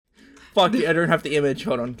Fuck, I don't have the image.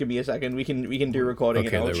 Hold on, give me a second. We can do recording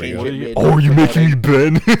and I'll change it. Oh, are you making me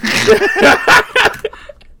Ben?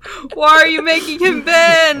 Why are you making him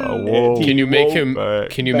Ben? Can you make him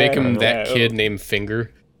that kid named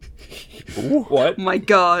Finger? What? Oh my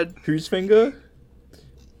god. Whose finger?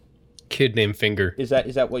 Kid named Finger. Is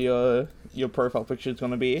that what your profile picture is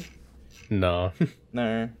gonna be? No.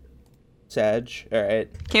 No. Sag.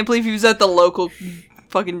 Alright. Can't believe he was at the local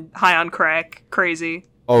fucking high on crack. Crazy.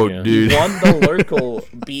 Oh, Yeah. dude. Won the local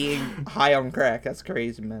being high on crack. That's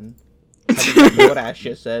crazy, man. I think that's what Ash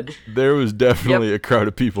just said. There was definitely a crowd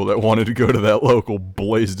of people that wanted to go to that local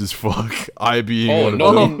blazed as fuck. I being one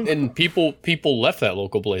of them. And people left that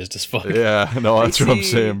local blazed as fuck. Yeah, no, that's what I'm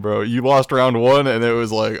saying, bro. You lost round 1, and it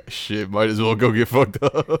was like, shit, might as well go get fucked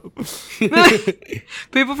up.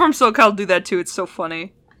 People from SoCal do that too. It's so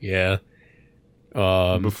funny. Yeah.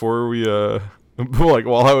 Before we, like,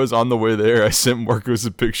 while I was on the way there, I sent Marcos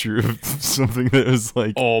a picture of something that was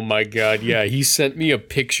like... Oh my god, yeah. He sent me a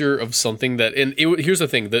picture of something that... And here's the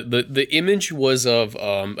thing. The image was of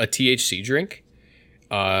a THC drink.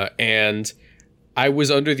 And I was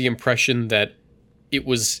under the impression that it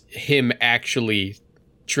was him actually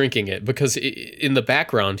drinking it. Because in the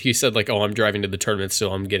background, he said, like, oh, I'm driving to the tournament,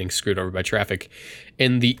 so I'm getting screwed over by traffic.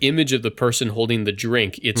 And the image of the person holding the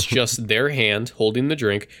drink, it's just their hand holding the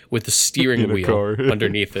drink with the steering wheel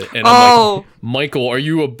underneath it. And I'm like, Michael, are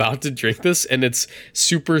you about to drink this? And it's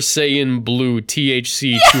Super Saiyan Blue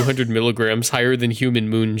THC 200 milligrams higher than human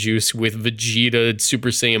moon juice with Vegeta Super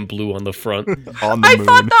Saiyan Blue on the front. On the I moon.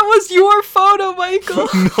 thought that was your photo, Michael.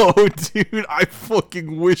 No, dude, I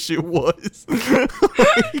fucking wish it was.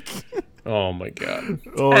 Oh my god.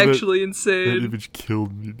 Oh, Actually that insane. image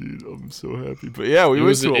killed me, dude. I'm so happy. But yeah, we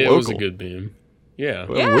went to a local. It was a good meme. Yeah.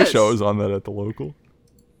 I wish I was on that at the local.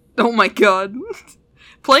 Oh my god.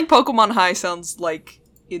 Playing Pokemon High sounds like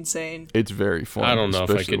insane. It's very fun. I don't know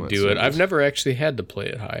if I could do it. I've never actually had to play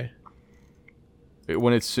it high.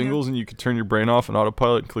 When it's singles and you can turn your brain off and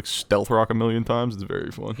autopilot and click Stealth Rock a million times, it's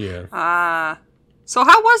very fun. Yeah. So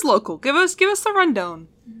how was local? Give us the rundown.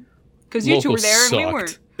 Because you two were there and we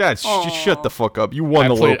weren't. Just shut the fuck up. You won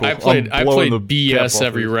the local. I played BS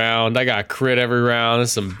every round. I got crit every round.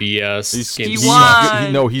 That's some BS.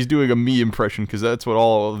 He's doing a me impression because that's what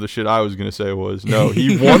all of the shit I was gonna say was. No,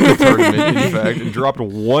 he won the tournament in fact and dropped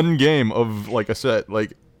one game of like a set.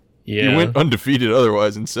 Like he went undefeated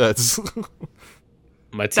otherwise in sets.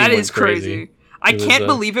 My team that went is crazy. I can't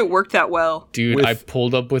believe it worked that well. Dude, I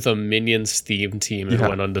pulled up with a Minions theme team and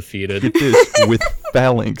went undefeated. Get this, with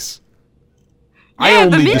Phalanx. I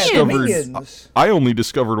only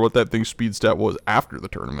discovered what that thing's speed stat was after the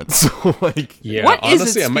tournament. So like,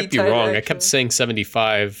 honestly, I might be wrong. Actually? I kept saying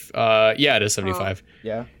 75. Yeah, it is 75.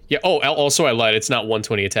 Yeah. Yeah. Oh, also I lied. It's not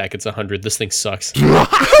 120 attack. It's 100. This thing sucks.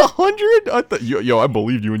 100? I thought, I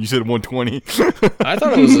believed you when you said 120. I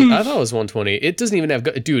thought it was 120. It doesn't even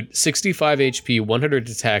have dude. 65 HP, 100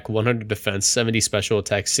 attack, 100 defense, 70 special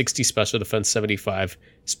attack, 60 special defense, 75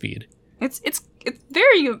 speed. It's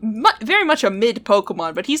very much a mid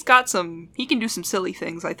Pokemon, but he can do some silly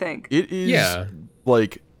things, I think. It is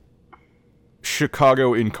like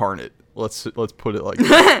Chicago incarnate. Let's put it like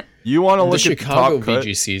that. You want to look at the Chicago top cut?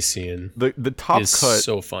 VGC scene. The top cut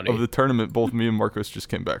so funny. of the tournament both me and Marcos just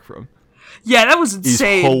came back from. Yeah, that was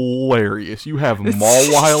insane. Is hilarious. You have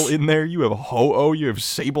Mawile in there, you have Ho-Oh, you have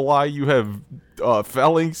Sableye, you have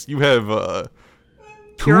Phalanx, you have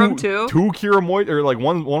Kyurem too? Two Kyurem, or like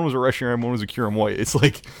one was a Reshiram, one was a Kyurem. It's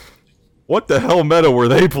like, what the hell meta were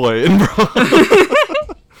they playing, bro?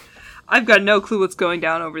 I've got no clue what's going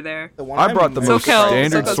down over there. I brought the most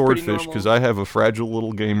standard SoCal's swordfish because I have a fragile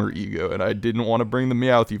little gamer ego, and I didn't want to bring the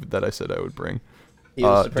Meowth that I said I would bring. He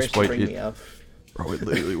was supposed to bring Meowth. Bro, it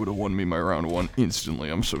literally would have won me my round 1 instantly.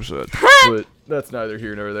 I'm so sad. But that's neither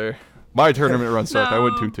here nor there. My tournament run sucked. I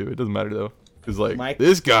went 2-2. It doesn't matter though. Because, like,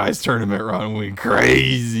 this guy's tournament run went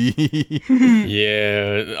crazy.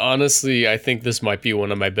 Yeah, honestly, I think this might be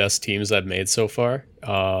one of my best teams I've made so far.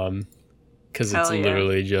 Because it's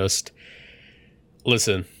literally just...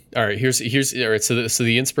 Listen, all right, here's all right, so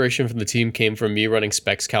the inspiration from the team came from me running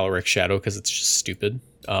Specs Caloric Shadow, because it's just stupid.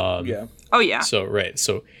 Yeah. Oh, yeah. So, right,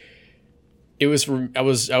 so... I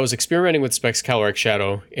was experimenting with Specs Caloric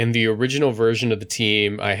Shadow. In the original version of the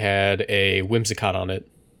team, I had a Whimsicott on it.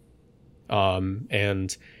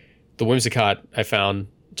 And the Whimsicott I found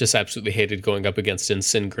just absolutely hated going up against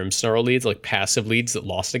Insyn Grimmsnarl leads, like passive leads that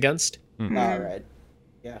lost against. Mm-hmm. All right.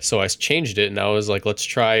 Yeah. So I changed it, and I was like, let's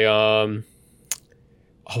try.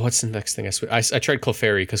 What's the next thing I tried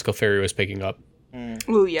Clefairy because Clefairy was picking up.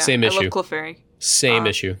 Ooh, yeah. Same issue. I love Clefairy. Same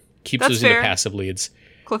issue. Keeps losing to passive leads.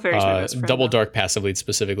 Clefairy's my best friend, double though. dark passive lead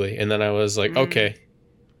specifically, and then I was like, okay,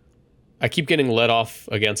 I keep getting let off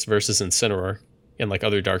against versus Incineroar and like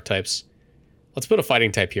other dark types. Let's put a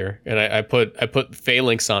fighting type here, and I put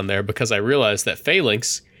Phalanx on there because I realized that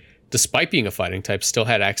Phalanx, despite being a fighting type, still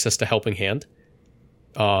had access to Helping Hand.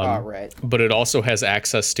 Right. But it also has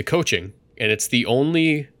access to Coaching, and it's the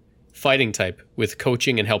only fighting type with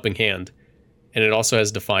Coaching and Helping Hand, and it also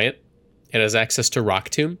has Defiant. It has access to Rock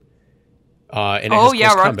Tomb. And it has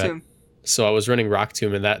close Rock combat. Tomb. So I was running Rock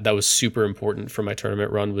Tomb, and that was super important for my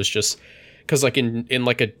tournament run. Was just because like in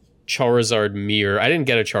like a Charizard mirror, I didn't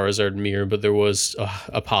get a Charizard mirror, but there was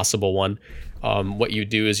a possible one. What you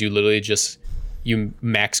do is you literally you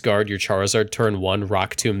max guard your Charizard turn 1,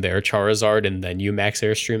 Rock Tomb their Charizard, and then you max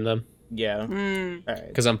Airstream them. Yeah. Alright.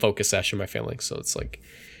 Because I'm Focus Sash in my Phalanx, so it's like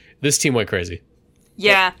this team went crazy.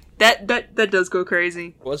 Yeah, that does go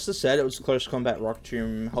crazy. What's the set? It was Close Combat, Rock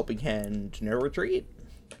Tomb, Helping Hand, No Retreat?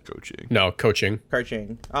 Coaching. No, Coaching.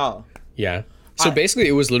 Coaching. Oh. Yeah. So basically,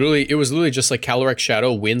 it was literally just like Calyrex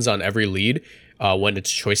Shadow wins on every lead when it's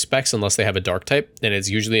choice specs, unless they have a dark type, and it's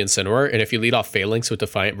usually Incineroar. And if you lead off Phalanx with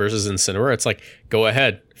Defiant versus Incineroar, it's like, go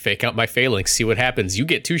ahead, fake out my Phalanx, see what happens. You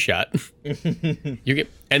get 2-shot.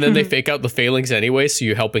 And then they fake out the Phalanx anyway, so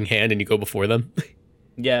you Helping Hand and you go before them.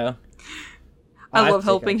 Yeah. I love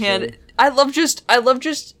Helping Hand. I love just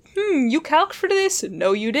you calced for this?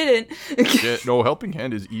 No, you didn't. Yeah, no, Helping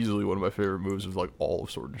Hand is easily one of my favorite moves of like all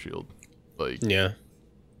of Sword and Shield. Like, yeah,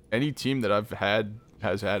 any team that I've had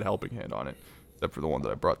has had Helping Hand on it, except for the one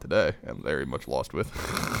that I brought today and very much lost with.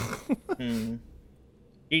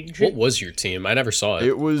 What was your team? I never saw it.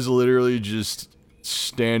 It was literally just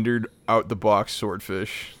standard out the box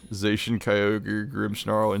Swordfish, Zacian, Kyogre,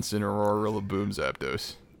 Grimmsnarl, Incineroar, Rillaboom,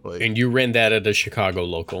 Zapdos. Like, and you ran that at a Chicago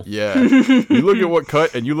local. Yeah. You look at what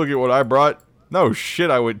cut and you look at what I brought. No shit,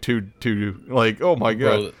 I went two. Like, oh my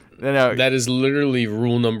god. Bro, that is literally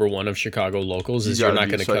rule number 1 of Chicago locals is you're not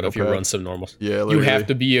going to cut if you run some normals. Yeah, literally. You have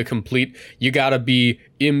to be you got to be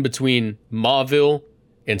in between Mauville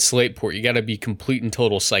and Slateport. You got to be complete and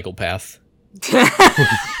total psychopath. I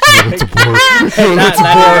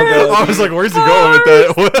was like, where's he going with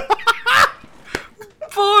that?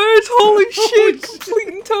 Bars, holy shit, complete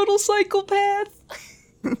and total psychopath.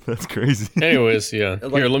 That's crazy. Anyways, yeah.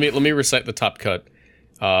 Here, let me recite the top cut.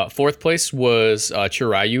 4th place was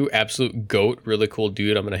Chirayu, absolute goat, really cool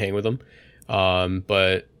dude. I'm gonna hang with him.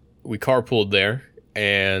 But we carpooled there,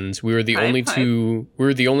 and we were the only two. We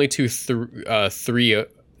were the only two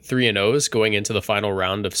 3-0s going into the final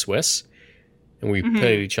round of Swiss, and we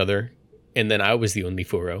played each other. And then I was the only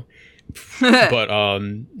 4-0. But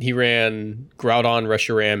he ran Groudon,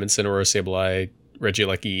 Reshiram, Incineroar, Sableye,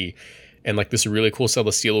 Regieleki, and like this really cool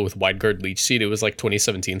Celesteela with Wide Guard Leech Seed. It was like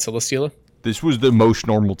 2017 Celesteela. This was the most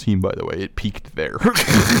normal team, by the way. It peaked there.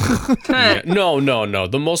 Yeah. No.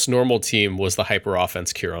 The most normal team was the Hyper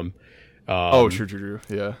Offense Kyurem. True.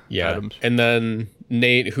 Yeah. Adams. And then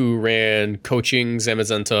Nate, who ran Coaching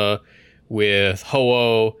Zamazenta with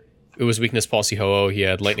Ho-Oh. It was Weakness Palsy Ho-Oh. He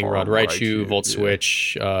had Lightning Rod Raichu, Volt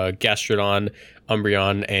Switch, Gastrodon,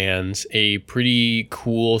 Umbreon, and a pretty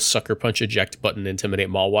cool Sucker Punch Eject Button Intimidate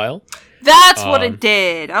Mawile. That's what it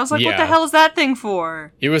did. I was like, what the hell is that thing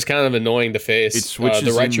for? It was kind of annoying to face. It switches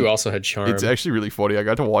the Raichu also had Charm. It's actually really funny. I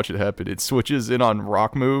got to watch it happen. It switches in on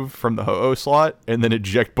Rock Move from the Ho-Oh slot, and then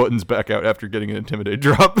Eject Buttons back out after getting an Intimidate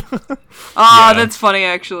drop. That's funny,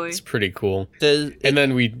 actually. It's pretty cool. And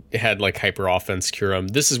then we had like Hyper Offense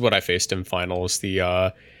Kyurem. This is what I faced in finals.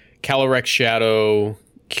 The Calyrex Shadow,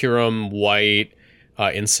 Kyurem White,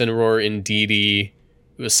 Incineroar Indeedee.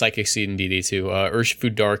 It was Psychic Seed and DD too.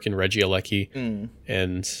 Urshifu Dark and Regieleki.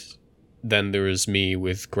 And then there was me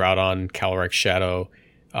with Groudon, Calyrex Shadow,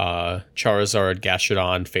 Charizard,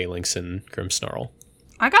 Gastrodon, Phalanx, and Grimmsnarl.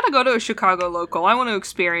 I gotta go to a Chicago local. I want to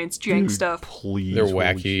experience jank stuff. Please, they're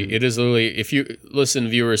wacky. It is literally, if you listen,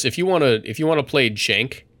 viewers, if you wanna play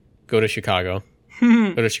jank, go to Chicago.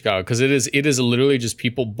 Go to Chicago, because it is literally just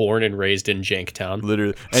people born and raised in Janktown.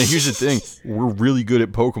 Literally. And here's the thing, we're really good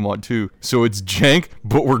at Pokemon too. So it's jank,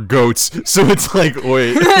 but we're goats. So it's like,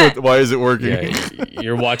 wait, why is it working? Yeah,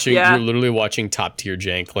 you're literally watching top tier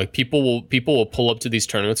jank. Like people will pull up to these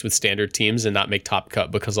tournaments with standard teams and not make top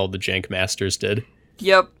cut because all the jank masters did.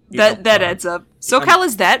 Yep. That adds up. SoCal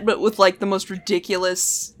is that, but with like the most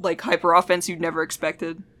ridiculous like hyper offense you'd never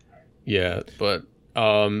expected. Yeah, but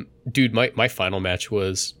dude, my final match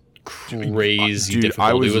was crazy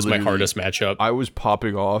difficult. It was my hardest matchup. I was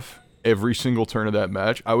popping off every single turn of that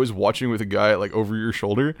match. I was watching with a guy like over your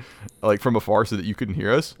shoulder, like from afar so that you couldn't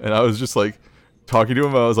hear us, and I was just like talking to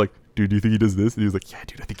him. I was like, dude, do you think he does this? And he was like, yeah,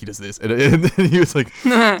 dude, I think he does this. And then he was like,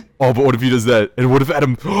 oh, but what if he does that? And what if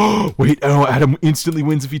Adam, wait, no, Adam instantly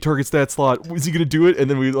wins if he targets that slot. Is he going to do it? And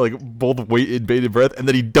then we like both wait in bated breath, and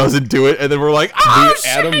then he doesn't do it. And then we're like, oh,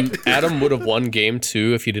 dude, Adam would have won game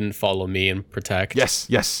 2 if he didn't follow me and protect.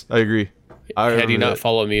 Yes, I agree. Had he not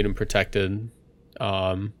followed me and protected,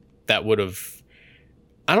 that would have,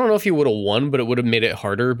 I don't know if he would have won, but it would have made it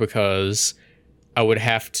harder because I would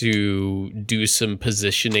have to do some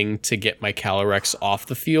positioning to get my Calyrex off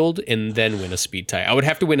the field and then win a speed tie. I would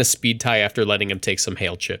have to win a speed tie after letting him take some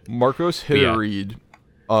hail chip. Marcos hit a read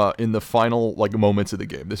in the final like moments of the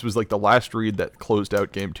game. This was like the last read that closed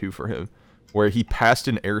out game 2 for him, where he passed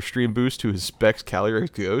an airstream boost to his Specs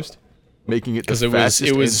Calyrex Ghost, making it the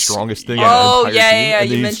fastest and strongest thing on the entire team.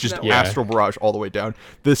 And then he's just Astral Barrage all the way down.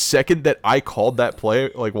 The second that I called that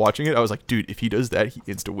play, like watching it, I was like, dude, if he does that, he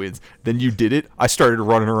insta wins. Then you did it. I started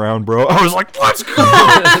running around, bro. I was like, let's go!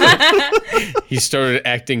 He started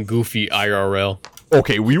acting goofy IRL.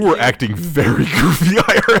 Okay, we were acting very goofy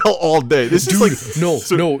IRL all day. This dude, is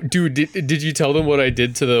like no, dude. Did you tell them what I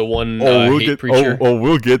did to the one hate preacher?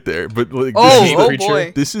 We'll get there. But like,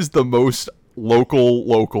 boy, this is the most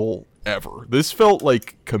local ever. This felt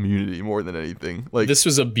like community more than anything. Like, this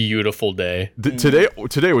was a beautiful day.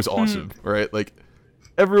 Today was awesome, right? Like,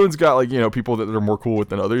 everyone's got like, you know, people that they're more cool with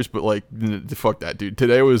than others, but like, fuck that, dude.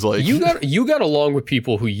 Today was like you got along with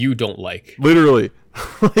people who you don't like. Literally,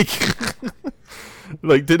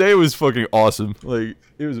 like today was fucking awesome. Like,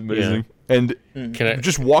 it was amazing. And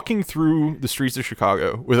just walking through the streets of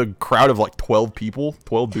Chicago with a crowd of like 12 people,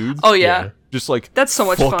 12 dudes. Oh yeah. Just like that's so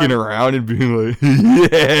much fucking fun. Around and being like,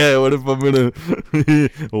 yeah, what if I'm gonna,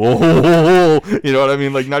 oh, you know what I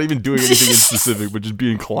mean? Like, not even doing anything in specific, but just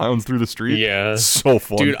being clowns through the street. Yeah, so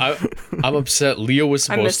fun, dude. I'm upset. Leah was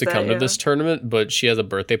supposed to come to this tournament, but she has a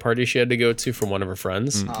birthday party she had to go to from one of her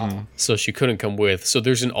friends, so she couldn't come with. So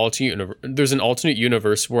there's an alternate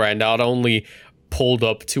universe where I not only pulled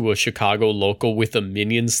up to a Chicago local with a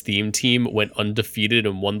Minions theme team, went undefeated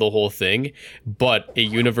and won the whole thing, but a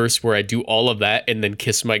universe where I do all of that and then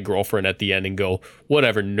kiss my girlfriend at the end and go,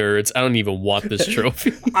 whatever, nerds, I don't even want this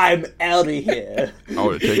trophy. I'm out of here. I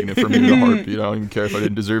would have taken it from you in a heartbeat. I don't even care if I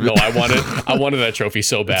didn't deserve it. No, I wanted that trophy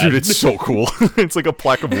so bad. Dude, it's so cool. It's like a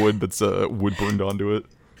plaque of wood that's wood burned onto it.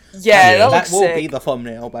 Yeah, that will be the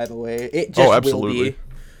thumbnail, by the way. It just absolutely.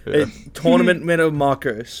 Will be. Tournament winner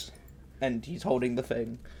Marcos. And he's holding the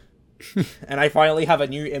thing. And I finally have a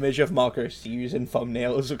new image of Marcos to use in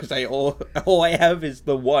thumbnails, because all I have is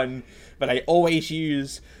the one, but I always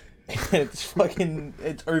use. It's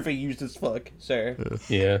overused as fuck. So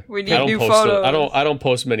yeah, we need new photos. I don't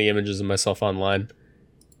post many images of myself online.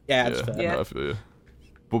 Yeah, it's fair. Yeah. I feel you.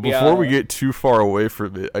 But before we get too far away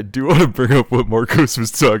from it, I do want to bring up what Marcos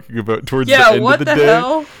was talking about towards the end of the day.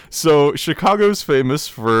 Hell? So Chicago's famous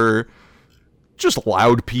for just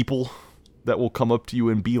loud people that will come up to you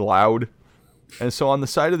and be loud. And so on the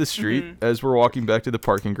side of the street, as we're walking back to the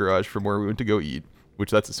parking garage from where we went to go eat, which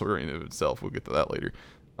that's a story in of itself, we'll get to that later.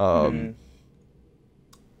 You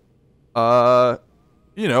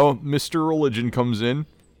know, Mr. Religion comes in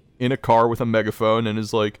a car with a megaphone and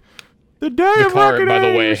is like, the car, by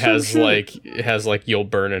the way, has like you'll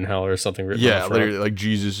burn in hell or something written on the front. Literally, like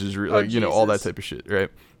Jesus is real, like, you know, all that type of shit, right?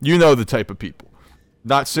 You know the type of people.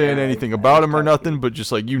 Not saying anything about him or nothing, but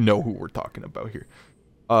just like, you know who we're talking about here.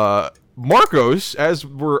 Marcos, as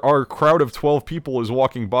our crowd of 12 people is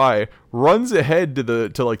walking by, runs ahead to the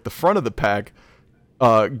front of the pack,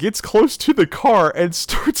 gets close to the car and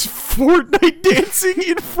starts Fortnite dancing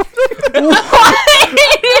in front of them.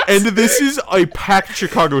 And this is a packed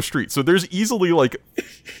Chicago street, so there's easily like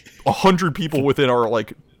 100 people within our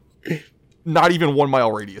like not even 1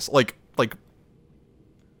 mile radius, like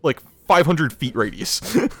 500 feet radius.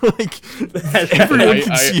 Like, everyone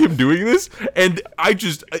can see him doing this, and I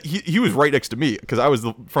just he was right next to me because I was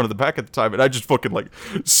the front of the pack at the time, and I just fucking like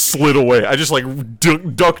slid away. I just like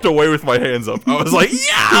ducked away with my hands up. I was like,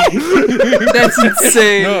 yeah, that's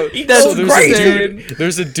insane. No, that's so great.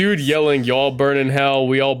 There's a dude yelling, "Y'all burn in hell.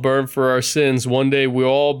 We all burn for our sins. One day we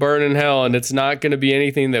all burn in hell, and it's not going to be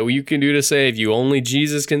anything that you can do to save you. Only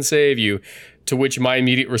Jesus can save you." To which my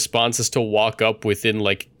immediate response is to walk up within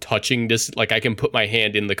like touching this, like I can put my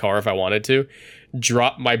hand in the car if I wanted to,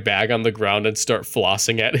 drop my bag on the ground and start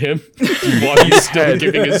flossing at him while he's still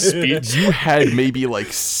giving his speech. You had maybe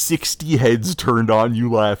like 60 heads turned on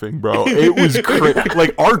you laughing, bro. It was crazy.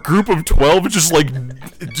 Like, our group of 12 just like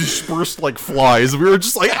dispersed like flies. We were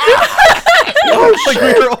just like, ah! Like,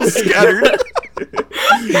 we were all scattered.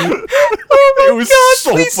 Oh It was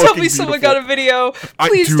so please tell me fucking someone beautiful. got a video.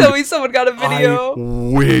 Please Dude, tell me someone got a video.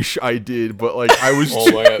 I wish I did, but like I was. Oh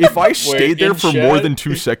my God. If I Wait, stayed there in for more chat? than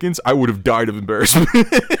 2 seconds, I would have died of embarrassment.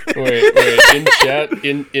 Wait.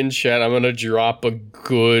 In chat, I'm gonna drop a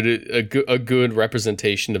good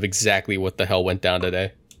representation of exactly what the hell went down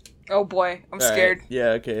today. Oh boy, I'm scared. Right. Yeah,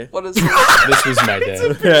 okay. What is this? This was my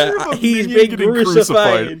day. Yeah, he's being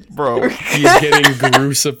crucified. bro. He's getting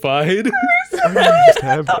crucified. I just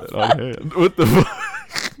have that on hand. What the fuck?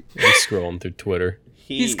 I'm scrolling through Twitter.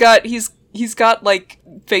 He's got like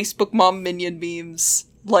Facebook mom minion memes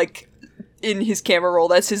like in his camera roll.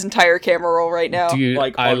 That's his entire camera roll right now. Dude,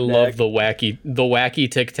 Like, I on love deck. the wacky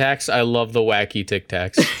Tic Tacs. I love the wacky Tic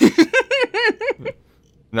Tacs.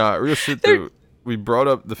 Nah, real shit though. We brought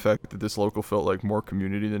up the fact that this local felt like more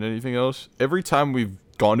community than anything else. Every time we've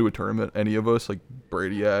gone to a tournament, any of us, like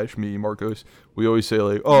Brady, Ash, me, Marcos, we always say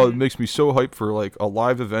like, oh, it makes me so hyped for like a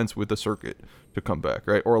live events with a circuit to come back,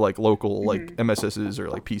 right? Or like local like MSSs or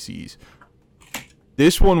like PCs.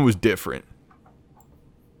 This one was different.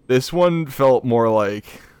 This one felt more like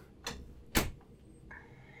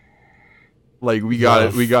we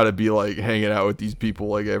gotta be like hanging out with these people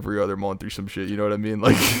like every other month or some shit. You know what I mean?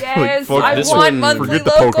 Like, Yes, like, fuck I this want one. monthly Forget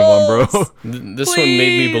the locals. Pokemon, bro. This one made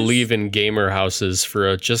me Please. believe in gamer houses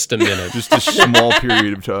for just a minute. Just a small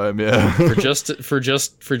period of time, yeah. for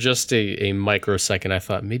just a microsecond, I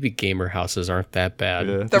thought maybe gamer houses aren't that bad.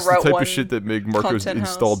 Yeah, The that's the Route type 1 of shit that made Marcos content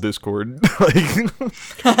install house. Discord. Like,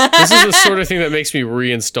 This is the sort of thing that makes me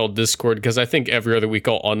reinstall Discord because I think every other week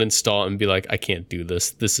I'll uninstall it and be like, I can't do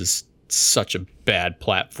this. This is such a bad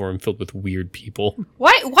platform filled with weird people.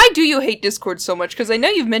 Why do you hate Discord so much? Because I know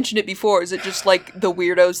you've mentioned it before. Is it just like the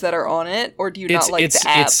weirdos that are on it, or do you not like the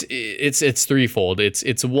app? It's threefold.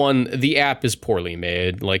 It's one, the app is poorly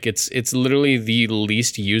made. Like it's literally the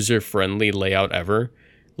least user friendly layout ever.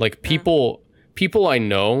 Like people I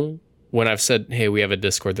know, when I've said, hey, we have a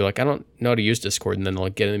Discord, they're like, I don't know how to use Discord, and then they'll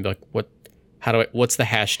get in and be like, what's the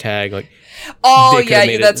hashtag? Like, Oh they could've yeah,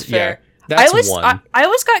 made that's it- fair. yeah, that's I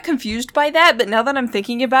always got confused by that, but now that I'm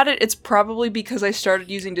thinking about it, it's probably because I started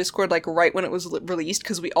using Discord like right when it was released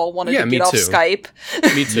because we all wanted Yeah, to me get off too. Skype.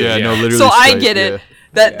 Me too. yeah, no, literally. So I Skype, get it.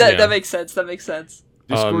 yeah. That Yeah. makes sense. That makes sense.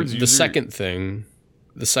 Discord's The user- second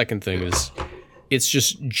thing is,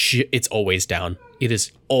 it's always down. It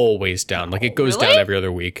is always down. Like it goes Really? down every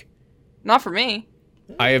other week. Not for me.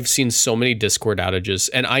 I have seen so many Discord outages,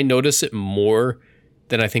 and I notice it more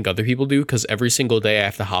than I think other people do because every single day I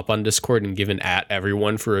have to hop on Discord and give an at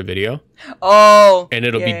everyone for a video, Oh, and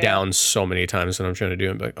it'll be yeah. down so many times when I'm trying to do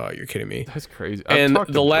it. I'm like, oh, you're kidding me. That's crazy. And talked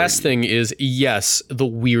to the last Brady. thing is, yes, the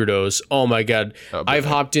weirdos. Oh my god. Oh, I've boy.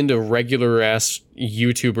 hopped into regular ass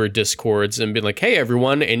YouTuber Discords and been like, hey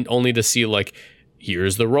everyone, and only to see like,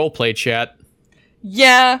 here's the roleplay chat.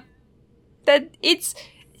 Yeah, that it's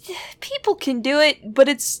people can do it, but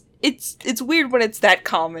it's weird when it's that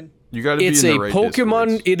common. You gotta be It's in a the right Pokemon.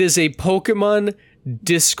 Discords. It is a Pokemon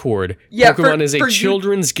Discord. Yeah, Pokemon is a for you-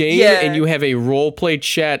 children's game, yeah. and you have a roleplay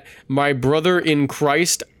chat. My brother in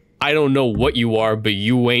Christ, I don't know what you are, but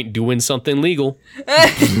you ain't doing something legal.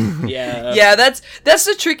 Yeah. Yeah, that's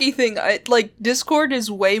the tricky thing. Like Discord is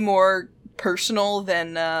way more personal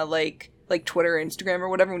than like Twitter or Instagram or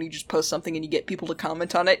whatever, when you just post something and you get people to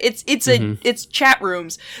comment on it. It's chat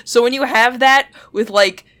rooms. So when you have that with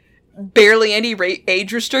like barely any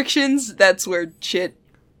age restrictions, that's where shit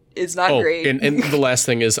is not great. And the last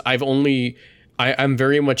thing is, I'm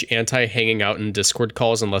very much anti hanging out in Discord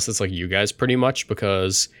calls unless it's like you guys, pretty much,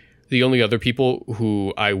 because the only other people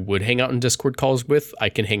who I would hang out in Discord calls with, I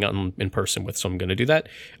can hang out in person with, so I'm going to do that.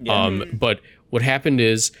 But what happened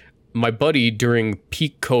is, my buddy during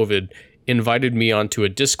peak COVID invited me onto a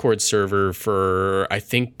Discord server for, I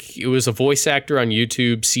think it was a voice actor on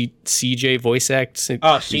YouTube, CJ voice act.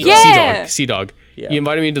 Oh, Sea-Dog. Yeah. C-Dog. Yeah. He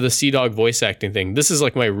invited me into the Sea-Dog voice acting thing. This is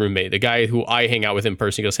like my roommate, the guy who I hang out with in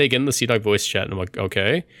person. He goes, hey, get in the Sea-Dog voice chat. And I'm like,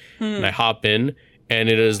 okay. And I hop in, and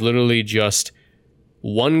it is literally just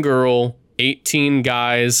one girl, 18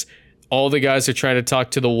 guys. All the guys are trying to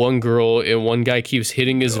talk to the one girl, and one guy keeps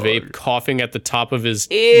hitting his vape, coughing at the top of his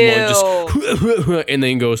Ew. and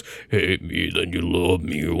then goes, hey, me, then you love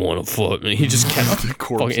me, you want to fuck me. He just kept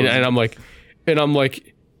Corpse fucking, and I'm like,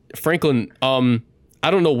 Franklin, I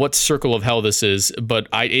don't know what circle of hell this is, but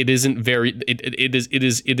it isn't very, it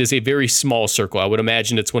is a very small circle. I would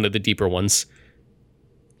imagine it's one of the deeper ones.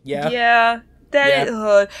 Yeah. Yeah.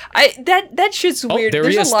 That that shit's Oh, weird. there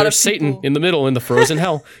There's he is. a lot There's of Satan people, in the middle in the frozen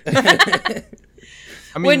hell. I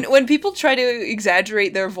mean, when people try to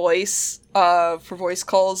exaggerate their voice for voice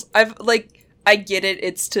calls, I've like I get it.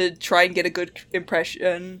 It's to try and get a good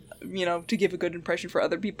impression, to give a good impression for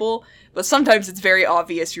other people. But sometimes it's very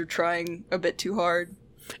obvious you're trying a bit too hard.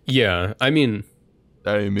 Yeah, I mean,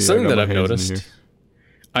 something that I've noticed.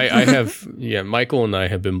 I have, Michael and I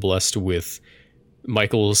have been blessed with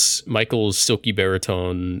Michael's silky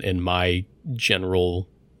baritone and my general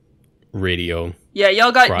radio. Yeah,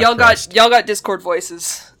 y'all got Discord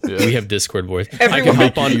voices. Yeah. We have Discord voice. Everyone, I can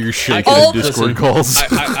hop on your shit in Discord calls.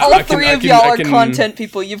 All three of y'all are content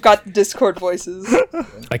people. You've got Discord voices.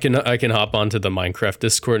 I can hop onto the Minecraft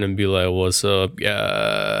Discord and be like, "What's up,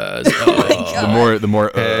 guys?" The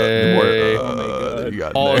more you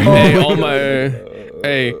got in there.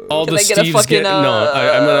 All the Steves get no.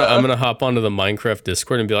 I'm gonna hop onto the Minecraft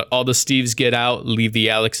Discord and be like, all the Steves get out, leave the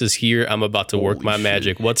Alexes here. I'm about to work my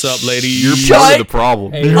magic. What's up, ladies? You're part of the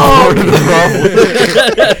problem. You're part of the problem.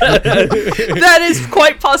 That is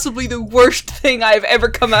quite possibly the worst thing I've ever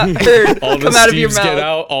heard come out of your mouth. All the Steves get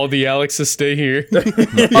out, all the Alexes stay here.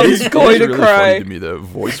 I was going to really cry. Funny to me though,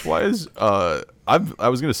 voice wise. I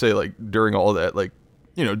was gonna say, like, during all that, like,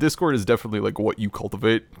 Discord is definitely like what you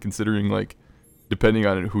cultivate, considering, like, depending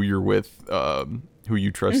on who you're with, who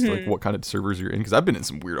you trust, like what kind of servers you're in. Because I've been in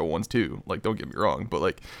some weirdo ones too. Like, don't get me wrong, but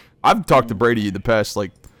like I've talked to Brady the past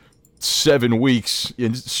like 7 weeks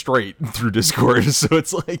straight through Discord, so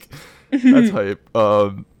it's like that's hype.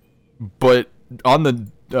 But on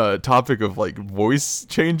the topic of like voice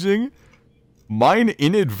changing, mine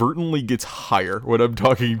inadvertently gets higher when I'm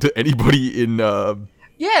talking to anybody in the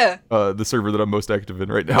server that I'm most active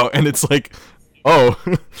in right now, and it's like, oh,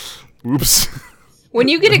 oops. When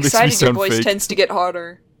you get excited, your voice tends to get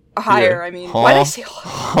higher. Yeah. I mean, why did I say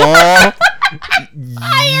higher?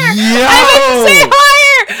 Higher! Yo!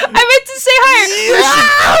 I meant to say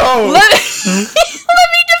higher! Let me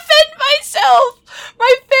defend myself!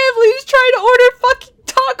 My family was trying to order fucking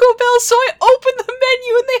Taco Bell, so I opened the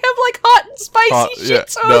menu and they have like hot and spicy shit,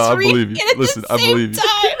 so I was reading it at the same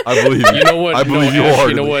time. I believe you. You know what? I believe you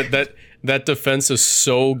hardly. You know what? That defense is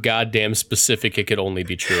so goddamn specific, it could only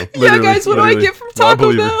be true. Yeah, guys, what do I get from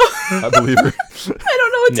Taco Bell? I believe her. I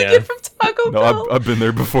don't know what to get from Taco Bell. I've been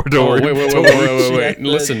there before. Don't worry. Wait.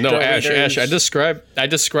 Listen, no, Ash. I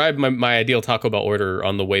described my ideal Taco Bell order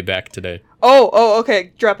on the way back today. Oh,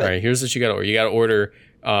 okay. Drop it. All right, here's what you gotta order.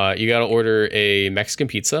 You gotta order a Mexican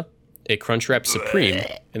pizza, a Crunchwrap Supreme,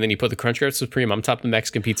 and then you put the Crunchwrap Supreme on top of the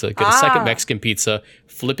Mexican pizza. Get a second Mexican pizza,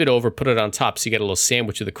 flip it over, put it on top, so you get a little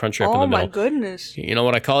sandwich with the Crunchwrap in the middle. Oh my goodness! You know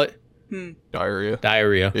what I call it? Diarrhea.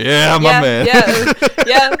 Yeah, my man.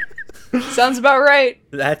 Yeah. Sounds about right.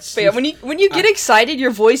 But yeah, when you get excited,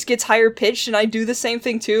 your voice gets higher pitched, and I do the same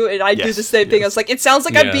thing too. And I do the same thing. I was like, it sounds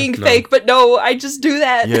like I'm being fake, but no, I just do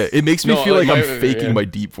that. Yeah, it makes me feel like I'm faking my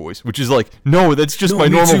deep voice, which is like, no, that's just my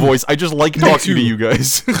normal voice. I just like talking to you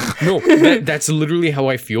guys. No, that's literally how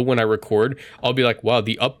I feel when I record. I'll be like, wow,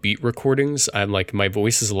 the upbeat recordings, I'm like, my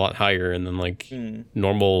voice is a lot higher, and then like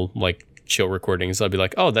normal like chill recordings, I'll be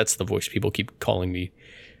like, oh, that's the voice people keep calling me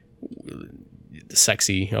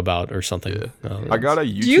sexy about or something. Yeah. I got a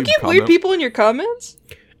YouTube. Do you get weird people in your comments?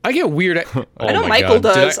 I get weird. I know Michael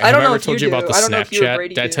does. I don't know if you do. About the I don't know if you or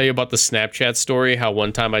Brady Did I tell you about the Snapchat story? How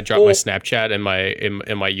one time I dropped my Snapchat in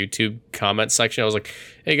my YouTube comment section. I was like,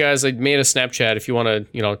 "Hey guys, I made a Snapchat. If you want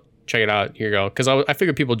to, check it out, here you go." Because I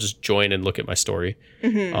figured people just join and look at my story.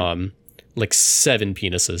 Like 7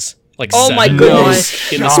 penises. Like oh 7. My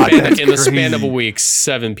goodness! In the span of a week,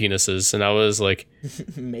 7 penises, and I was like,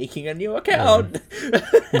 making a new account.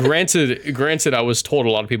 Granted, I was told a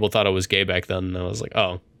lot of people thought I was gay back then, and I was like,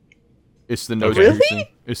 oh. It's the nose piercing.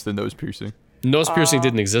 It's the nose piercing. Nose piercing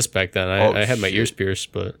didn't exist back then. I had my ears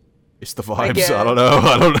pierced, but it's the vibes. I don't know.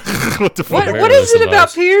 What the fuck? What is it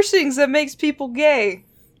about piercings that makes people gay?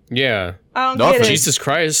 Yeah. I don't get it. Jesus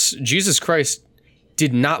Christ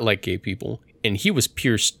did not like gay people, and he was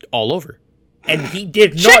pierced all over. And he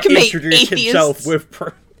did not introduce himself with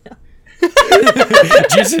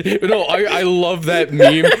I love that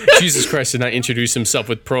meme. Jesus Christ did not introduce himself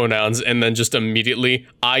with pronouns, and then just immediately,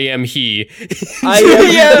 I am he.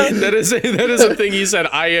 That is a thing he said.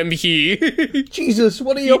 I am he. Jesus,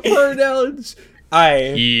 what are your pronouns?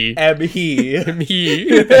 I am he.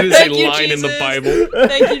 That is a line in the Bible.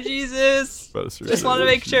 Thank you, Jesus. Just want to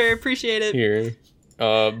make sure. Appreciate it. Here.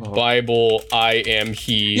 Bible, I am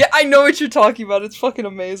he. Yeah, I know what you're talking about. It's fucking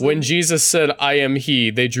amazing. When Jesus said, I am he,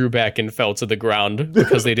 they drew back and fell to the ground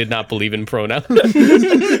because they did not believe in pronouns.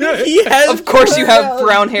 Of course you have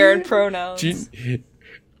brown hair and pronouns.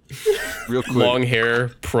 Real quick. Long hair,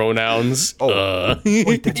 pronouns.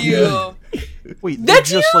 Wait, that's you. Wait, that's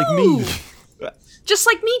just like me. Just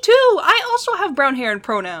like me too. I also have brown hair and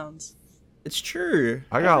pronouns. It's true.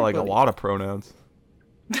 I got like a lot of pronouns.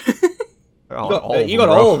 You got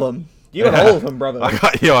all of them. You got all of them, brother.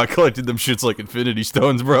 I collected them shits like Infinity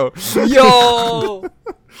Stones, bro. Yo,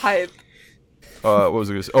 hype. What was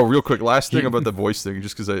I gonna say? Oh, real quick, last thing about the voice thing,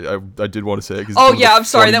 just because I did want to say it. Oh yeah, I'm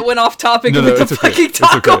sorry, that went off topic with the fucking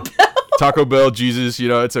Taco Bell. Taco Bell, Jesus,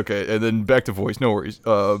 it's okay. And then back to voice, no worries.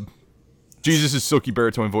 Jesus' silky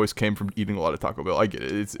baritone voice came from eating a lot of Taco Bell. I get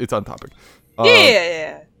it. It's on topic.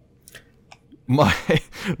 Yeah.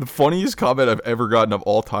 The funniest comment I've ever gotten of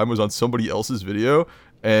all time was on somebody else's video,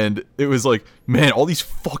 and it was like, man, all these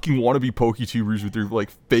fucking wannabe PokeTubers with their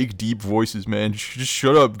like fake deep voices, man, just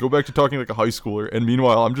shut up, go back to talking like a high schooler. And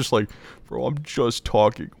meanwhile, I'm just like, bro, I'm just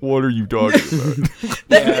talking. What are you talking about?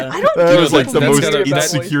 I don't. That was like the most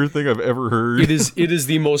insecure thing I've ever heard. It is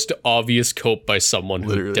the most obvious cope by someone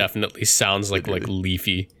who definitely sounds like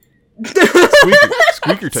Leafy.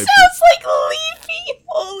 Squeaker type. Sounds like Leafy.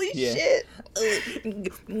 Holy shit.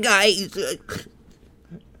 Guys.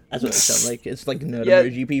 That's what it sounds like. It's like nerd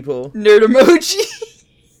emoji people. Nerd emoji.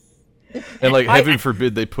 And like, heaven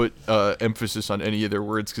forbid they put emphasis on any of their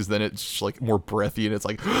words, because then it's just, like more breathy, and it's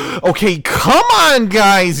like, okay, come on,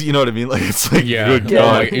 guys. You know what I mean? Like, it's like, good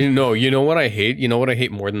God. You know what I hate? You know what I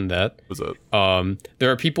hate more than that? What's that?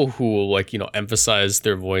 There are people who like emphasize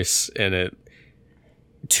their voice in it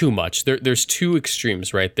too much. There's two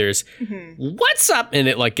extremes, right? There's what's up, and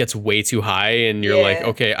it like gets way too high, and you're like,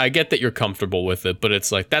 okay, I get that you're comfortable with it, but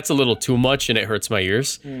it's like that's a little too much, and it hurts my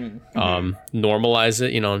ears. Normalize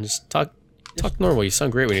it, and just talk normal. You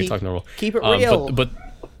sound great when you talk normal. Keep it real. But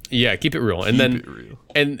yeah, keep it real. And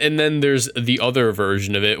then there's the other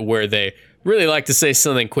version of it where they really like to say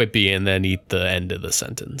something quippy and then eat the end of the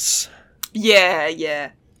sentence.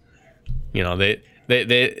 Yeah.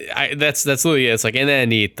 That's literally it. It's like, and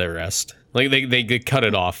then eat the rest. Like they cut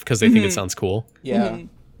it off because they think it sounds cool. Yeah,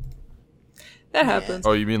 that happens.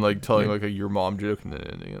 Oh, you mean like telling like a your mom joke and then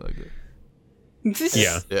ending it like that?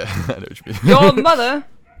 Yeah, I know what you mean. Your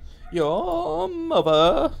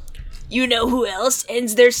mother. You know who else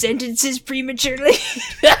ends their sentences prematurely?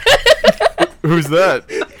 Who's that?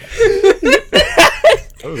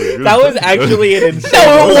 That was actually an insane.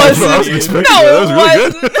 No, it wasn't. That was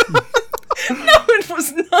really good. No, it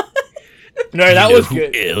was not. No, that was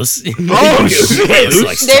good. Else? Oh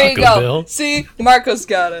shit! There you go. Bell? See, Marcos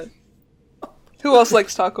got it. Who else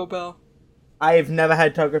likes Taco Bell? I've never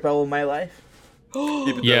had Taco Bell in my life.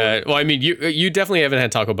 Yeah, well, I mean, you definitely haven't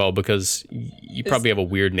had Taco Bell because you probably have a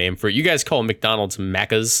weird name for it. You guys call McDonald's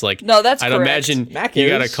Macca's, like no, that's I'd correct. imagine Macca's.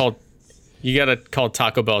 you gotta call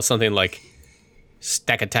Taco Bell something like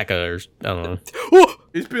Stack-a-Tacka, or I don't know.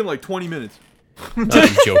 It's been like 20 minutes. I'm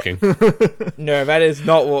joking. No, that is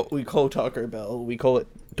not what we call Taco Bell. We call it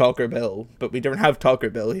Taco Bell, but we don't have Taco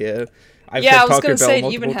Bell here. I've said Taco Bell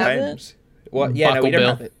multiple times. What? Yeah, no, we don't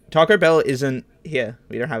have it. Taco Bell isn't here.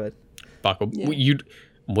 We don't have it. Taco. Yeah.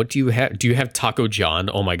 What do you have? Do you have Taco John?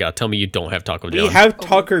 Oh my god! Tell me you don't have Taco John. We have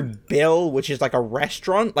Taco Bill, which is like a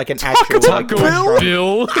restaurant, like an actual Taco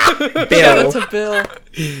Bill. Shout out to Bill.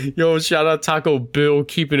 Yo, shout out Taco Bill,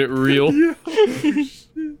 keeping it real.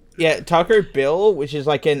 Yeah, Taco Bill, which is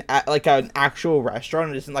like an actual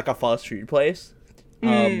restaurant. It isn't like a fast food place.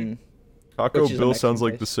 Taco Bill sounds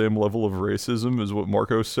like the same level of racism as what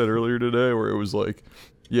Marcos said earlier today, where it was like,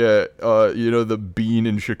 yeah, the bean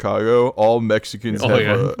in Chicago, all Mexicans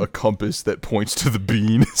have a compass that points to the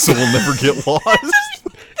bean, so we'll never get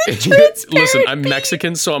lost. Listen, I'm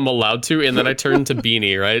Mexican, so I'm allowed to, and then I turn to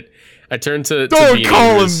Beanie, right? I turn to Don't Beanie.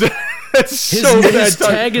 call him that! That's so bad. His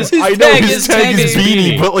tag is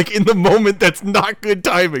Beanie, but like in the moment, that's not good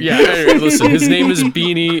timing. Yeah, anyway, listen, his name is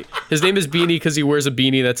Beanie. His name is Beanie because he wears a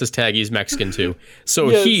beanie. That's his tag. He's Mexican too. So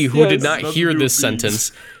he who did not hear this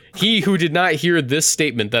sentence, he who did not hear this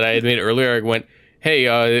statement that I had made earlier, I went,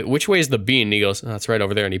 hey, which way is the bean? And he goes, oh, it's right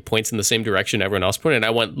over there. And he points in the same direction everyone else pointed. And I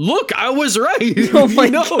went, look, I was right. Oh my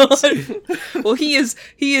god. Well, he has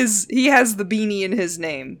the beanie in his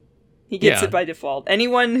name. He gets it by default.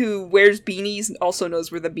 Anyone who wears beanies also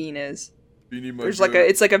knows where the bean is. There's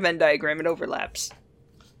it's like a Venn diagram. It overlaps.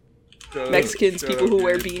 Mexicans, people who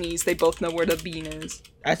wear beanies, they both know where the bean is.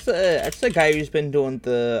 That's the guy who's been doing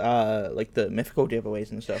the mythical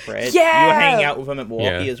giveaways and stuff, right? Yeah. You were hanging out with him at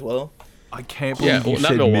Milwaukee as well. I can't believe you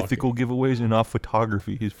said mythical giveaways and not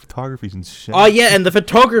photography. His photography's insane. Oh yeah, and the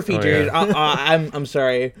photography, dude. Yeah. I'm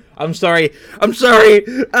sorry.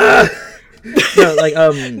 No, like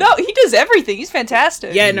No, he does everything. He's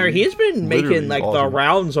fantastic. Yeah, no, he's been making like the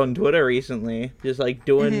rounds on Twitter recently, just like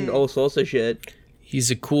doing all sorts of shit. He's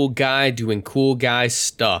a cool guy doing cool guy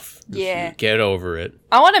stuff. Yeah, get over it.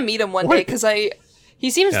 I want to meet him one day because he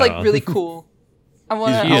seems like really cool.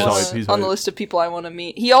 He's on the list of people I want to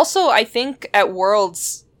meet. He also, I think, at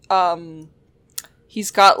Worlds,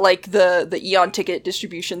 he's got like the Eon ticket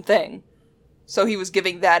distribution thing. So he was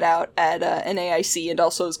giving that out at NAIC and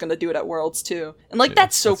also is going to do it at Worlds too. And like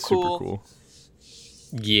that's so cool. Super cool.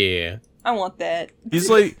 Yeah. I want that. He's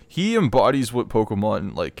like, he embodies what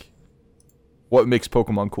Pokemon, like, what makes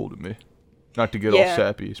Pokemon cool to me. Not to get all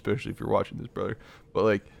sappy, especially if you're watching this, brother. But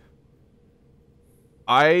like,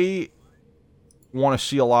 I want to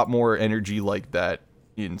see a lot more energy like that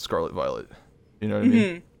in Scarlet Violet. You know what I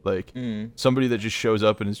mean? Like, somebody that just shows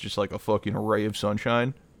up and is just like a fucking ray of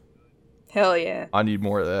sunshine. Hell yeah. I need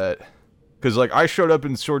more of that. Because, like, I showed up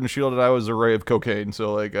in Sword and Shield and I was a ray of cocaine,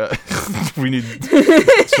 so, like, we need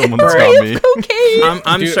someone that's got me. Cocaine.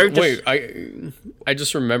 I'm certain. Wait, I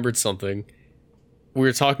just remembered something. We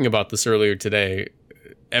were talking about this earlier today.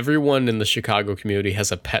 Everyone in the Chicago community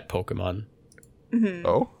has a pet Pokemon.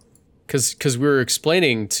 Oh? Because we were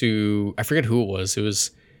explaining to... I forget who it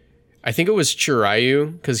was. I think it was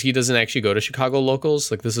Chirayu, because he doesn't actually go to Chicago locals.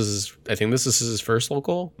 Like, I think this is his first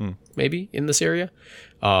local, maybe, in this area.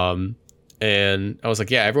 And I was like,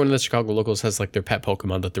 yeah, everyone in the Chicago locals has, like, their pet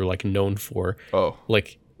Pokemon that they're, like, known for. Oh.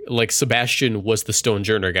 Like Sebastian was the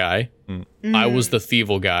Stonejourner guy. I was the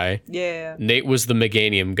Thievel guy. Yeah. Nate was the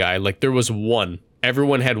Meganium guy. Like, there was one.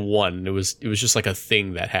 Everyone had one. It was just, like, a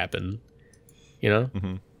thing that happened. You know?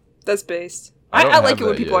 That's based. I like it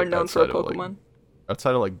when people are known for a Pokemon.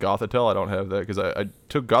 Outside of, like, Gothitelle, I don't have that, because I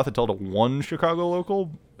took Gothitelle to one Chicago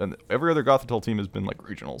local, and every other Gothitelle team has been, like,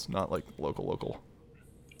 regionals, not, like, local.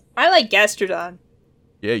 I like Gastrodon.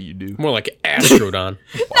 Yeah, you do. More like Astrodon.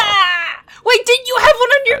 Wait, didn't you have one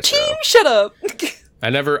on your team? Shut up. I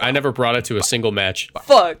never brought it to a single match.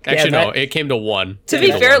 Fuck. Actually, no, it came to one. To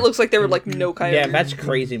be fair, it looks like there were, like, no Kyogre. Yeah, that's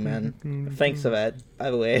crazy, man. Thanks for that,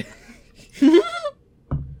 by the way.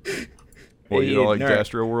 Well, you don't like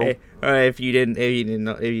Gastro World? Hey, if you didn't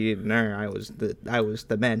know, I was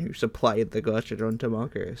the man who supplied the Gastrodon to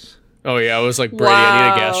Marcos. Oh yeah, I was like, Brady, I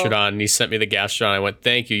need a Gastrodon, and he sent me the Gastrodon. I went,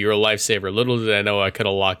 thank you, you're a lifesaver. Little did I know I could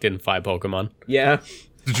have locked in 5 Pokemon. Yeah.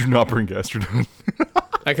 Did you not bring Gastrodon?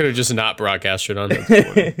 I could have just not brought Gastrodon.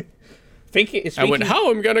 I went, how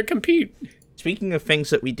am I gonna compete? Speaking of things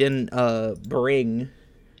that we didn't bring,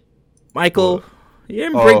 Michael, you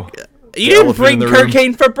didn't bring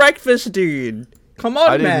cocaine for breakfast, dude. Come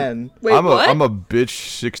on, man. Wait, what? I'm a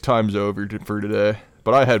bitch 6 times over for today.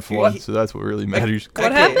 But I had fun, so that's what really matters.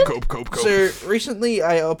 What happened? Cope. So, recently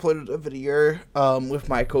I uploaded a video with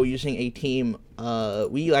Michael using a team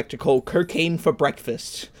we like to call Cocaine for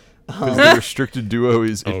Breakfast. Because the restricted duo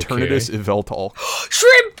is Eternatus Yveltal.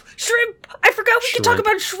 Shrimp! I forgot we could talk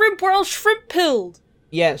about shrimp. We're all shrimp pilled.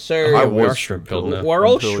 Yeah, so... we're shrimp pilled now. We're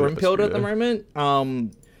all shrimp pilled at the moment.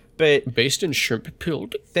 But based in shrimp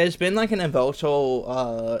pilled. There's been like an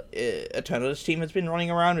Yveltal Eternatus team that's been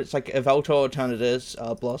running around. It's like Yveltal, Eternatus,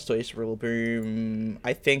 Blastoise, Rillaboom.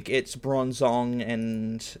 I think it's Bronzong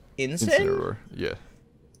and Incineroar. Yeah.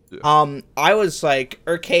 I was like,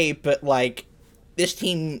 okay, but like this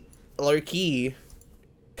team low key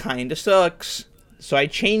kind of sucks, so I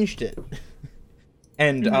changed it.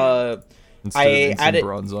 And instead of added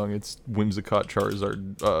Bronzong, it's Whimsicott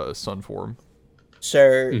Charizard Sun form.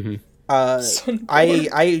 So,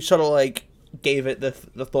 I sort of, like, gave it the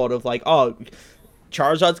thought of, like, oh,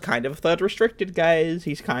 Charizard's kind of a third restricted, guys.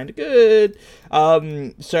 He's kind of good.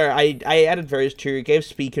 So I added those two, gave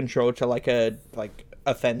speed control to, like, a,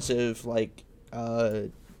 offensive,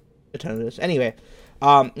 Eternatus. Anyway,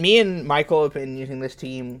 me and Michael have been using this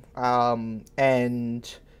team,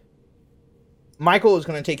 and Michael was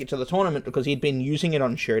going to take it to the tournament because he'd been using it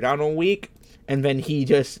on Showdown all week, and then he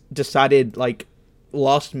just decided, like,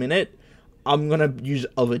 last minute, I'm gonna use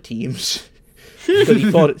other teams because he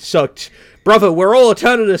thought it sucked. Brother, we're all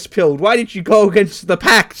Eternatus pilled. Why did you go against the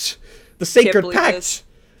pact, the sacred pact?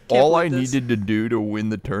 All I needed to do to win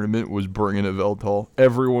the tournament was bring in Yveltal.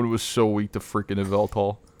 Everyone was so weak to freaking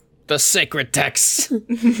Yveltal. The sacred text.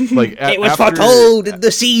 Like it was foretold in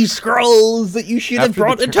the sea scrolls that you should have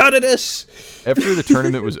brought Eternatus. After the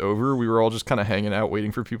tournament was over, we were all just kind of hanging out,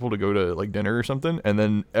 waiting for people to go to like dinner or something, and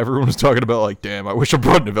then everyone was talking about like, "Damn, I wish I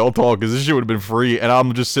brought Yveltal because this shit would have been free." And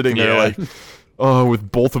I'm just sitting there like, oh, with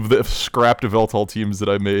both of the scrapped Yveltal teams that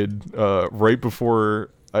I made right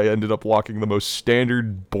before I ended up locking the most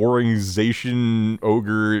standard, boring Zacian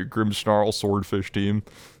Ogre Grimmsnarl Swordfish team.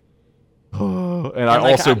 And I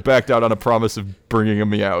also backed out on a promise of bringing a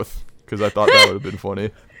Meowth, because I thought that would have been funny.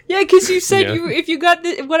 Yeah, because you said if you got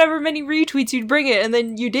whatever many retweets, you'd bring it, and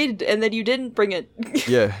then you did, and then you didn't bring it.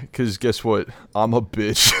 Yeah, because guess what? I'm a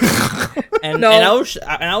bitch. and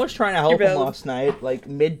I was trying to help him last night, like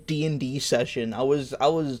mid D&D session. I was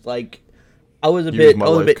a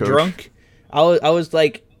bit drunk. I was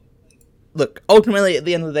like, look, ultimately at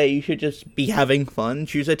the end of the day, you should just be having fun.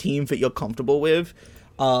 Choose a team that you're comfortable with.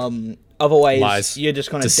 Otherwise, you're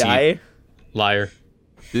just gonna die. Liar.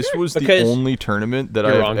 This was the only tournament that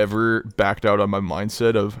I've ever backed out on my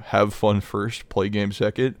mindset of have fun first, play game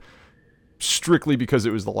second, strictly because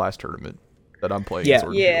it was the last tournament that I'm playing.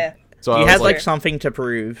 Yeah. So you had like something to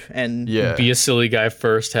prove, and be a silly guy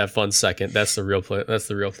first, have fun second. That's the real play. That's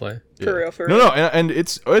the real play. For real. No, and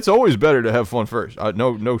it's always better to have fun first.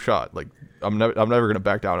 No shot. Like I'm never gonna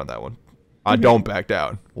back down on that one. I don't back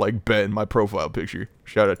down. Like Ben, my profile picture.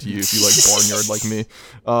 Shout out to you if you like barnyard like me.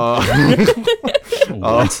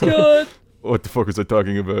 What the fuck was I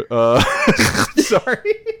talking about?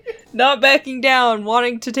 Sorry. Not backing down,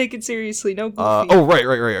 wanting to take it seriously. No goofy.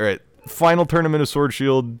 Right. Final tournament of Sword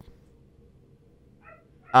Shield.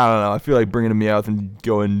 I don't know. I feel like bringing a Meowth and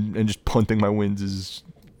going and just punting my wins is.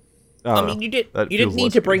 I mean, you didn't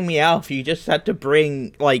need to bring Meowth. You just had to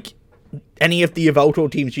bring like any of the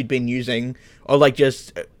Evoltal teams you'd been using, or like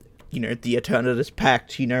just the Eternatus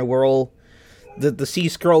Pact. We're all the C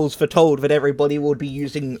scrolls foretold that everybody would be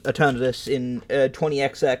using Eternatus in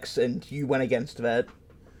 20XX, and you went against that.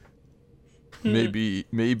 Maybe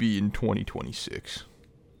in 2026.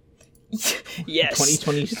 Yes.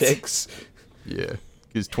 2026. Yeah,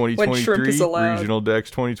 because 2023 regional decks,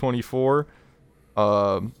 2024,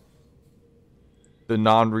 the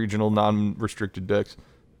non-regional, non-restricted decks,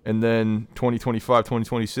 and then 2025,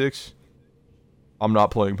 2026. I'm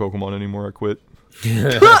not playing Pokemon anymore. I quit.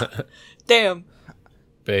 Damn.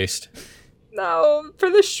 Based. No, for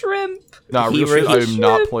the shrimp. Nah, real shit. I am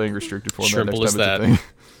not playing restricted format. Shrimple next time it's a thing.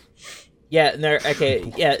 Yeah, no,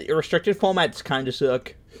 okay, yeah, restricted formats kind of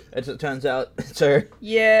suck, as it turns out. So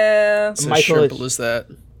yeah, it's as shrimple as that.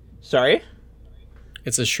 Sorry,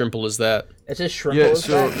 it's as shrimple as that. It's as shrimple as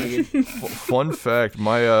that. Fun fact: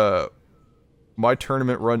 my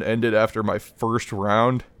tournament run ended after my first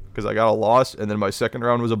round because I got a loss, and then my second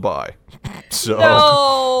round was a bye. So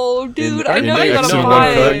no, dude, I know you got a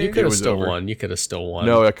bye. You could have still won. You could have still won.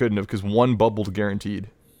 No, I couldn't have because one bubbled guaranteed.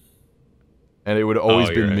 And it would have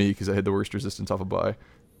always been me because I had the worst resistance off a bye.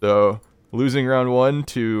 So, losing round one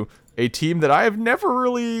to a team that I have never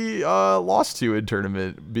really lost to in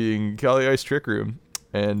tournament, being Cali Ice Trick Room.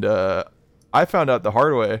 And I found out the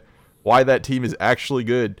hard way why that team is actually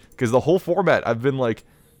good. Because the whole format, I've been like,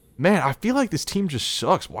 man, I feel like this team just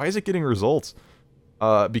sucks. Why is it getting results?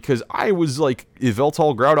 Because I was like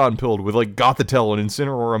Yveltal Groudon pilled with like Gothitelle and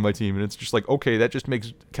Incineroar on my team. And it's just like, okay, that just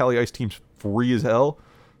makes Cali Ice teams free as hell.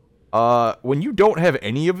 When you don't have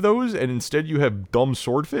any of those and instead you have dumb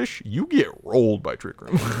Swordfish, you get rolled by Trick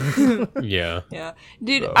Room. Yeah.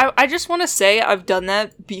 Dude, so. I just want to say I've done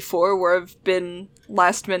that before where I've been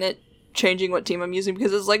last minute changing what team I'm using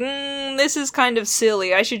because it's like, this is kind of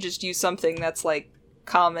silly. I should just use something that's like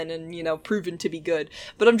common and, proven to be good.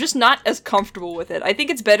 But I'm just not as comfortable with it. I think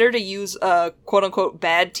it's better to use a quote-unquote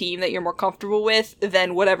bad team that you're more comfortable with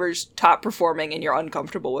than whatever's top performing and you're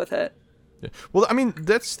uncomfortable with it. Yeah. Well, I mean,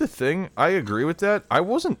 that's the thing. I agree with that. I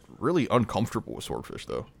wasn't really uncomfortable with Swordfish,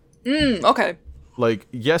 though. Okay. Like,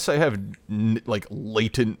 yes, I have,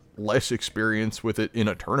 latent less experience with it in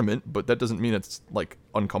a tournament, but that doesn't mean it's,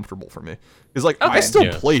 uncomfortable for me. Because, I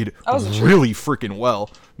still played really freaking well.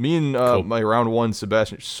 Me and my round one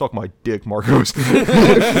Sebastian, suck my dick, Marcos.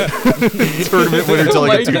 Tournament winner until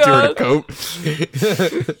I get 2-2 to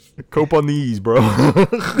cope. Cope on these, bro.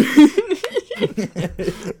 What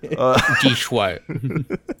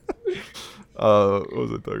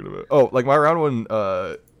was I talking about? Oh, my round one,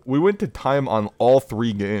 we went to time on all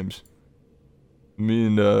 3 games. Me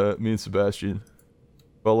and Sebastian.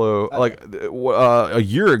 Fellow, a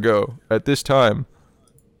year ago at this time,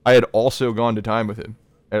 I had also gone to time with him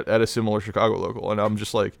at a similar Chicago local, and I'm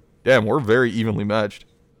just like, damn, we're very evenly matched,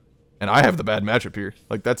 and I have the bad matchup here.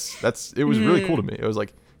 It was really cool to me. It was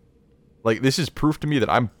like this is proof to me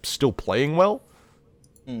that I'm still playing well.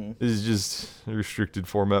 This is just a restricted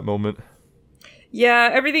format moment. Yeah,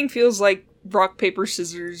 everything feels like rock, paper,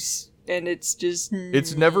 scissors, and it's just...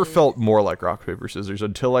 It's never felt more like rock, paper, scissors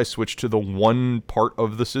until I switched to the one part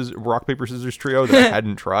of the rock, paper, scissors trio that I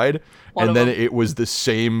hadn't tried, and then it was the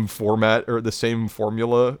same format, or the same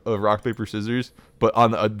formula of rock, paper, scissors, but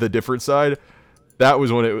on the different side. That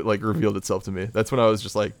was when it revealed itself to me. That's when I was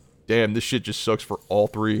just like, damn, this shit just sucks for all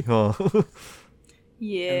 3, huh?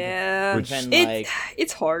 Yeah, then,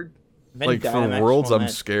 it's hard. Like, for Worlds, I'm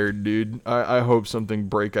scared, dude. I hope something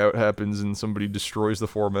breakout happens and somebody destroys the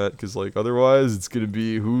format, because, like, otherwise it's going to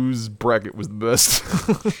be whose bracket was the best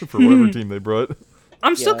for whatever team they brought.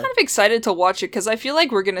 I'm still kind of excited to watch it, because I feel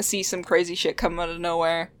like we're going to see some crazy shit come out of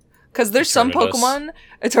nowhere. Because there's some Pokemon,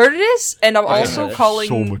 Eternatus, and I'm also calling...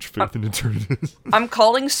 so much faith in Eternatus. I'm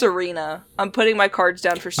calling Serena. I'm putting my cards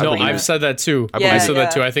down for Serena. No, I've said that too. I said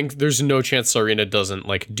that too. I think there's no chance Serena doesn't,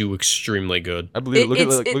 like, do extremely good. I believe look at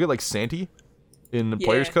like Santi in the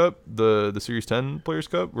Players Cup, the Series 10 Players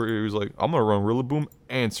Cup, where he was like, I'm going to run Rillaboom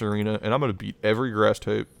and Serena, and I'm going to beat every grass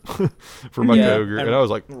type for my Kyogre. And I was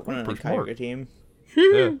like, pretty smart. Team.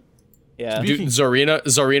 Yeah. Dude,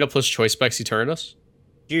 Zarina plus Choice Specs Eternatus?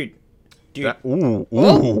 Dude. Wait a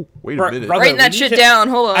minute. Writing that shit down.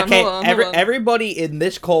 Hold on. Okay, hold on. Everybody in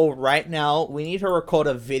this call right now, we need to record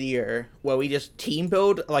a video where we just team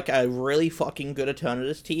build like a really fucking good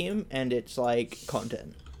Eternatus team, and it's like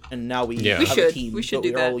content. And now we have a team we should that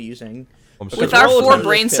do we're that. all using. With our 4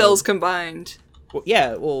 brain cells combined. Well,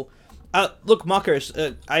 yeah, well... look, Marcos,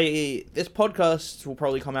 this podcast will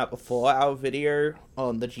probably come out before our video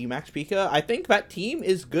on the G-Max speaker. I think that team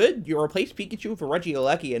is good. You replace Pikachu for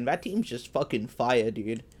Regieleki, and that team's just fucking fire,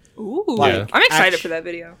 dude. Ooh. Like, I'm excited for that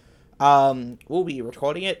video. We'll be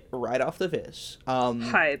recording it right after this.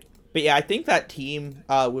 Hype. But yeah, I think that team,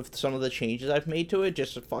 with some of the changes I've made to it,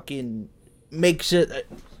 just fucking makes it a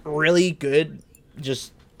really good,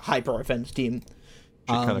 just hyper offense team.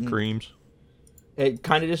 Kind of creams. It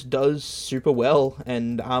kind of just does super well,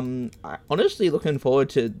 and I'm honestly looking forward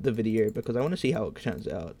to the video because I want to see how it turns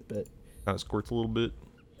out. But kind of squirts a little bit.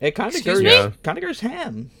 It kind of goes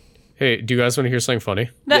ham. Hey, do you guys want to hear something funny?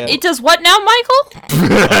 It does what now,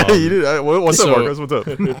 Michael? You did. What's up, Marcos? What's up?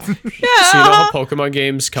 So you know how Pokemon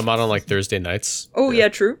games come out on like Thursday nights? Oh yeah,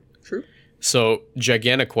 true. So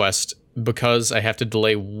Gigantic Quest, because I have to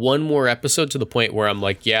delay one more episode to the point where I'm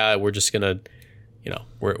like, yeah, we're just gonna.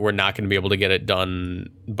 We're not going to be able to get it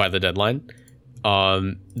done by the deadline.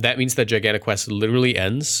 That means that Gigantic Quest literally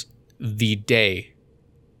ends the day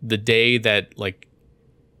that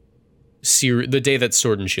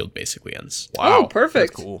Sword and Shield basically ends. Wow,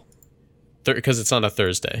 perfect. That's cool. Because it's on a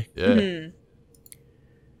Thursday. Yeah. Mm-hmm.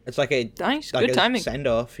 It's like a nice, good timing. Send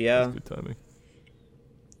off, yeah. Good timing.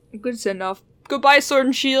 Good send off. Goodbye, Sword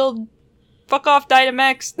and Shield. Fuck off,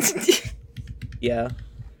 Dynamax. Yeah.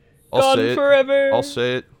 I'll say it. Forever. I'll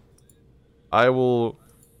say it. I will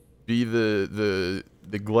be the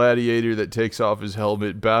gladiator that takes off his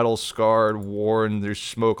helmet, battle scarred, worn. There's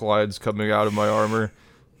smoke lines coming out of my armor.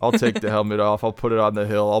 I'll take the helmet off. I'll put it on the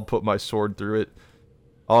hill. I'll put my sword through it.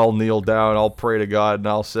 I'll kneel down. I'll pray to God, and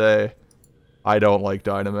I'll say, I don't like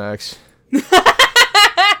Dynamax. Let's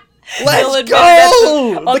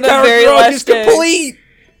go! On the very last day. Complete.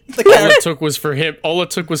 All it took was for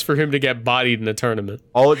him to get bodied in a tournament.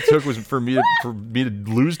 All it took was for me to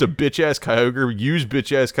lose to bitch ass Kyogre, use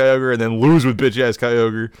bitch ass Kyogre, and then lose with bitch ass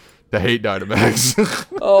Kyogre to hate Dynamax.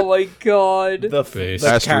 Oh my god. The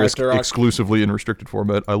asterisk exclusively in restricted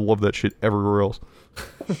format. I love that shit everywhere else.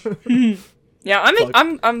 Yeah,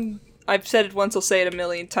 I've said it once, I'll say it a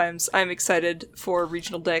million times. I'm excited for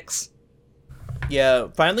regional decks. Yeah,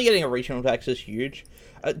 finally getting a regional deck is huge.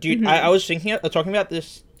 Dude, I was talking about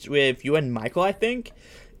this with you and Michael, I think.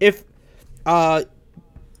 If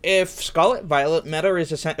Scarlet Violet meta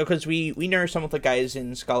is essential, because we know some of the guys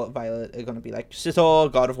in Scarlet Violet are going to be like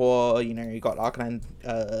Sithor, God of War, you got Arcanine,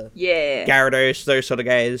 Gyarados, those sort of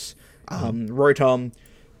guys, Rotom.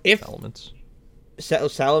 If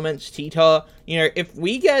Salamence, Tita, if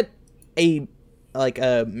we get a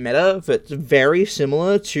meta that's very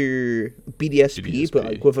similar to BDSP, but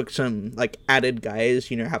like with some added guys,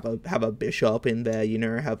 have a Bishop in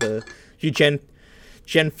there, have a Gen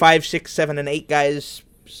 5, 6, 7, and 8 guys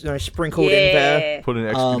sprinkled in there. Put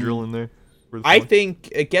an Excadrill in there. I think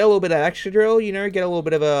get a little bit of Excadrill, get a little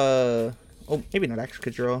bit of maybe not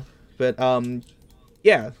Excadrill, but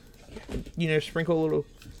sprinkle a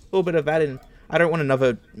little bit of that in. I don't want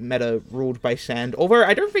another meta ruled by sand, although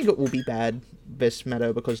I don't think it will be bad, this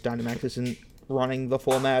meta, because Dynamax isn't running the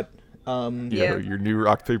format. Your new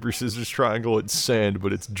rock, paper, scissors triangle, it's sand,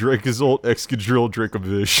 but it's Dracozolt, Excadrill,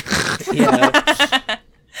 Dracovish. Yeah.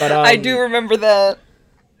 But, I do remember that.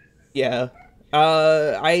 Yeah.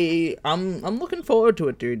 I'm looking forward to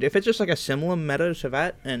it, dude. If it's just a similar meta to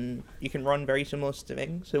that, and you can run very similar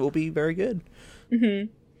things, it will be very good. Mm-hmm.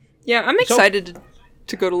 Yeah, I'm excited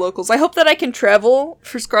to go to locals. I hope that I can travel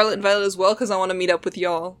for Scarlet and Violet as well, because I want to meet up with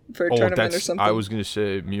y'all for a tournament or something. I was going to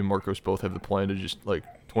say, me and Marcos both have the plan to just,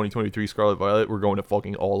 2023 Scarlet Violet, we're going to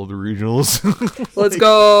fucking all of the regionals. Let's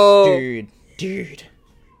go! Dude.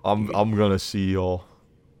 I'm going to see y'all.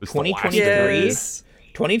 2023.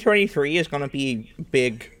 2023 is gonna be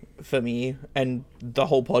big for me and the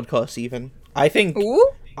whole podcast. Even I think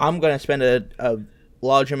I'm gonna spend a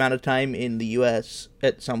large amount of time in the US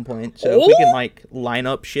at some point. So if we can like line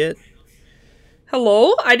up shit.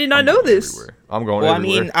 Hello, I did not know this. Everywhere. I'm going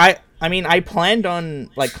everywhere. I mean, I planned on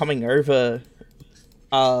like coming over,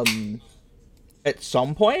 at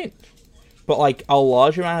some point, but like a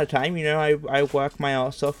large amount of time. You know, I work my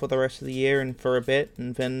ass off for the rest of the year and for a bit,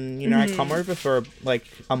 and then you know I come over for like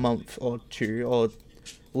a month or two or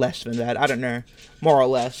less than that. I don't know, more or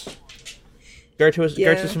less. Go to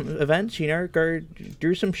some events. You know, go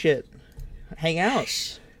do some shit, hang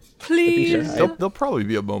out. Please. There'll probably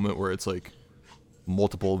be a moment where it's like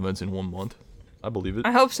multiple events in 1 month. I believe it.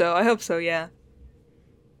 I hope so, yeah.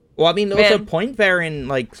 Well, I mean, there was a point there in,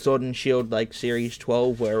 like, Sword and Shield, like, Series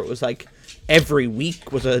 12, where it was, like, every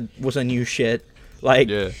week was a new shit. Like,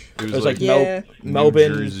 it was like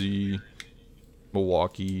Melbourne, New Jersey,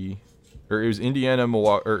 Milwaukee, or it was Indiana,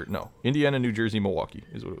 Milwaukee, or no, Indiana, New Jersey, Milwaukee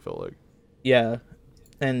is what it felt like. Yeah,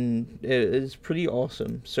 and it is pretty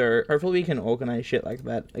awesome. So hopefully we can organize shit like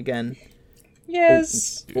that again.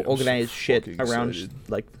 Yes. We'll organize shit around,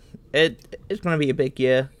 like, it's gonna be a big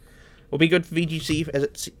year. It'll be good for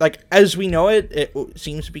VGC, as we know it. It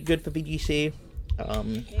seems to be good for VGC.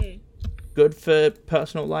 Good for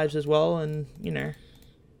personal lives as well, and you know,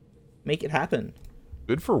 make it happen.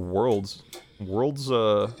 Good for Worlds. Worlds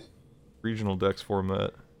regional Dex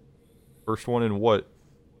format. First one in what?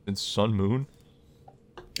 In Sun Moon?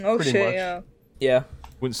 Oh pretty shit, much. yeah. Yeah.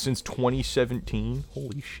 Since 2017.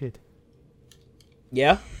 Holy shit.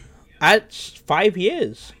 Yeah. That's 5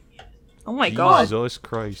 years. Oh my god. Jesus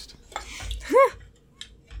Christ.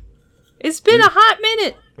 It's been a hot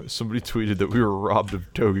minute. Somebody tweeted that we were robbed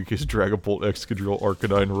of Togekiss, Dragapult, Excadrill,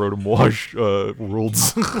 Arcanine, Rotom Wash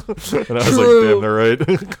worlds. And I was like, damn, they're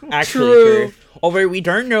right. Actually true. Although we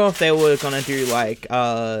don't know if they were gonna do like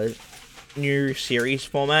new series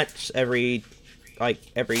formats every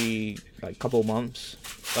couple months.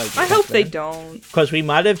 Like, I hope they don't. Because we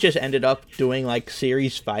might have just ended up doing like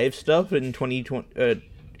Series 5 stuff in 2020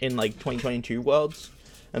 in like 2022 worlds,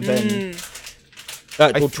 and then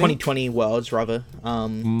 2020 worlds rather.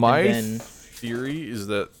 My theory is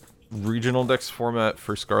that regional Dex format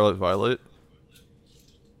for Scarlet Violet,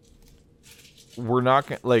 we're not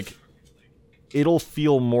gonna, like, it'll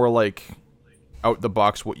feel more like out the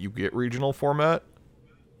box what you get regional format,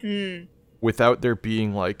 without there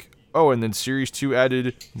being like, oh, and then Series 2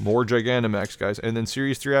 added more Gigantamax guys, and then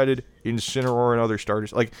Series 3 added Incineroar and other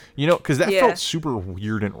starters. Like, you know, because that felt super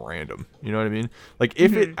weird and random. You know what I mean? Like,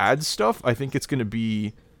 if it adds stuff, I think it's going to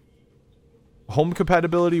be home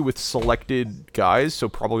compatibility with selected guys, so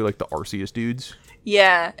probably, like, the Arceus dudes.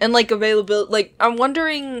 Yeah, and, like, availability. Like, I'm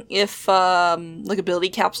wondering if, like, ability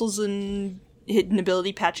capsules and hidden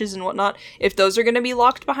ability patches and whatnot, if those are going to be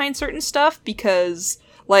locked behind certain stuff, because,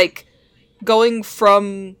 like, going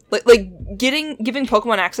from giving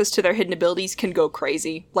Pokemon access to their hidden abilities can go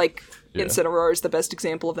crazy. Like, Incineroar is the best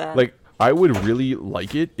example of that. Like, I would really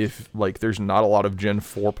like it if, like, there's not a lot of Gen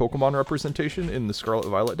 4 Pokemon representation in the Scarlet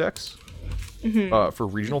Violet decks for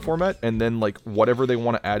regional format, and then, like, whatever they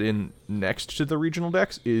want to add in next to the regional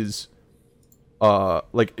decks is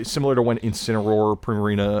like similar to when Incineroar,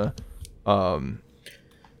 Primarina,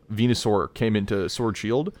 Venusaur came into Sword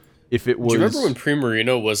Shield. If it was, do you remember when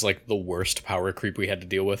Primarina was like the worst power creep we had to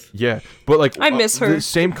deal with? Yeah, but like I miss her. The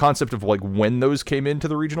same concept of like when those came into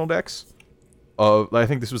the regional decks. I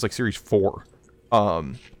think this was like Series 4.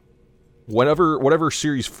 Whatever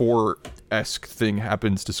Series 4-esque thing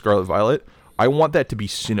happens to Scarlet Violet, I want that to be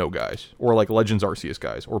Sinnoh guys or like Legends Arceus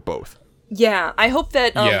guys or both. Yeah, I hope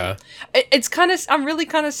that. It's kind of. I'm really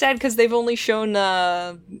kind of sad because they've only shown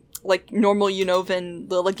like normal Unova and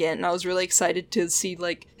Lilligant, and I was really excited to see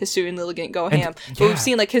like Hisui and Lilligant go ham. But we've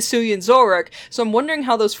seen like Hisui and Zoroark, so I'm wondering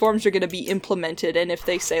how those forms are going to be implemented, and if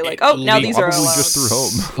they say like, oh, now these are allowed. Just through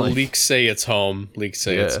home. Like, leaks say it's home. Leaks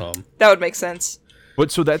say it's home. That would make sense.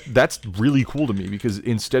 But so that's really cool to me because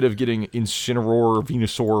instead of getting Incineroar,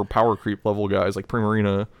 Venusaur, power creep level guys like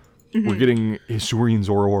Primarina, we're getting Hisui and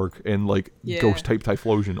Zoroark and like Ghost type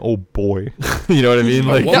Typhlosion. Oh boy, you know what I mean?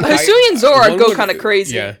 Like Hisui and Zoroark go kind of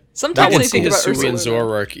crazy. Yeah. Sometimes they think about Hisui and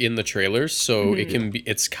Zoroark in the trailers, so it can be.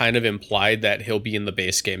 It's kind of implied that he'll be in the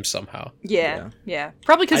base game somehow. Yeah.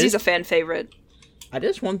 Probably because he's a fan favorite. I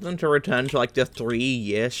just want them to return to like the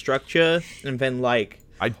 3-year structure, and then like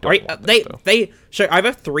I don't. Want they so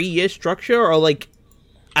either 3-year structure or like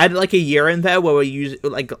add like a year in there where we use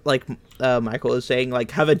like Michael is saying,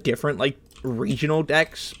 like have a different like regional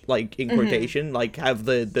decks, like in quotation, like have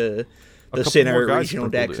the the Sinnoh regional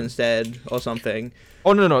decks instead or something.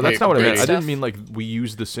 Oh no, that's not what I meant. I didn't mean like we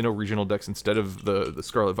use the Sinnoh regional decks instead of the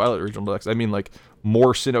Scarlet Violet regional decks. I mean like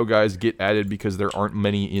more Sinnoh guys get added because there aren't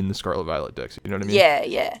many in the Scarlet Violet decks. You know what I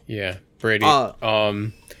mean? Yeah. Brady.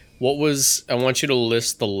 What was? I want you to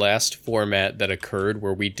list the last format that occurred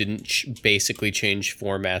where we didn't basically change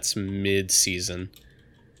formats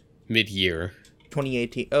mid-year.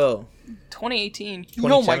 2018. Oh. 2018.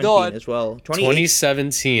 Oh my god. As well.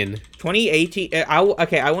 2017. 2018. I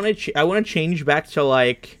want to change back to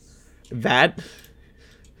like that.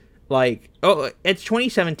 Like, oh, it's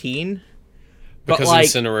 2017. Because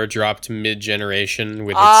Incineroar dropped mid-generation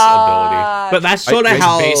with its ability. But that's sort of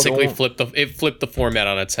how basically flipped the format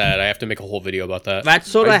on its head. I have to make a whole video about that. That's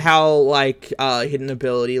sort of how like hidden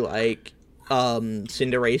ability like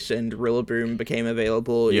Cinderace and Rillaboom became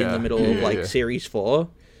available in the middle of like Series 4.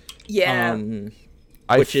 Yeah.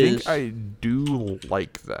 I think I do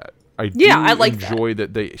like that. I enjoy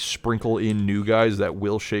that they sprinkle in new guys that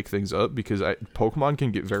will shake things up because Pokemon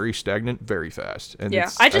can get very stagnant very fast. And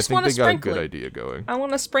I just want a sprinkling. Got a good idea going. I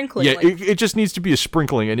want a sprinkling. Yeah, it just needs to be a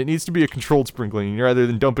sprinkling, and it needs to be a controlled sprinkling rather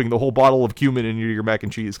than dumping the whole bottle of cumin into your mac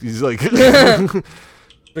and cheese. Because he's like, good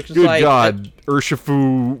God,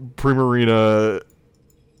 Urshifu, Primarina,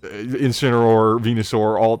 Incineroar,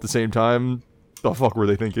 Venusaur, all at the same time. The fuck were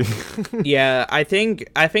they thinking? Yeah, I think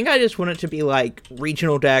I just want it to be like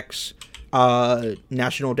regional decks,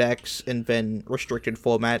 national decks, and then restricted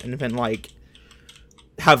format, and then like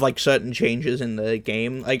have like certain changes in the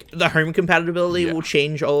game. Like the home compatibility will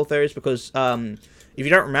change all of those because if you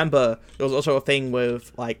don't remember, there was also a thing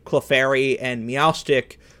with like Clefairy and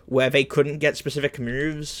Meowstic where they couldn't get specific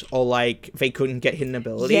moves or like they couldn't get hidden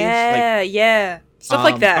abilities. Stuff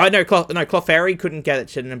like that. Clefairy couldn't get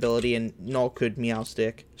its hidden ability, and nor could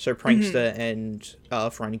Meowstic. So Prankster and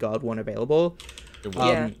Ferangard weren't available.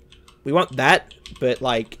 We want that, but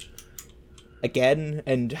like again,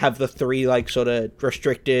 and have the three like sort of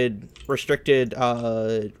restricted,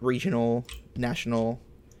 regional, national,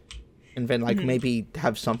 and then like maybe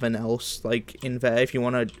have something else like in there if you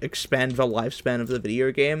want to expand the lifespan of the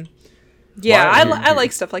video game. Yeah, I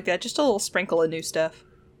like stuff like that. Just a little sprinkle of new stuff.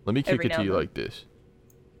 Let me kick it to you like this.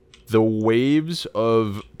 The waves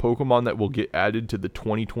of Pokemon that will get added to the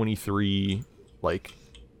 2023 like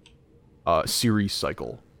series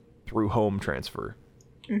cycle through home transfer.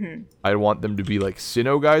 I want them to be like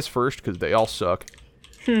Sinnoh guys first because they all suck.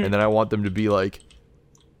 And then I want them to be like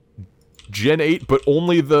Gen 8, but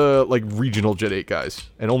only the like regional Gen 8 guys,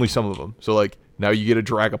 and only some of them. So like now you get a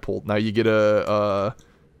Dragapult, now you get a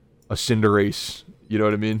Cinderace. You know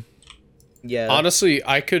what I mean? Yeah. Honestly,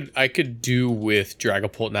 I could do with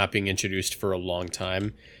Dragapult not being introduced for a long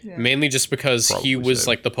time, mainly just because he was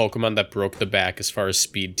like the Pokemon that broke the back as far as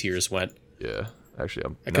speed tiers went. Yeah,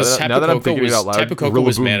 actually, because now that I'm thinking it out loud, Tapu Koko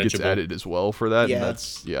was Rillaboom manageable. gets added as well for that. And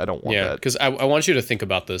that's I don't want that. Yeah, because I want you to think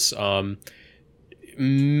about this.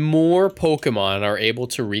 More Pokemon are able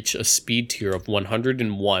to reach a speed tier of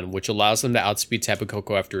 101, which allows them to outspeed Tapu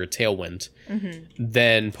Koko after a Tailwind,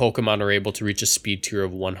 than Pokemon are able to reach a speed tier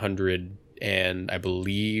of 100. And I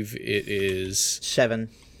believe it is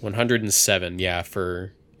 107. Yeah,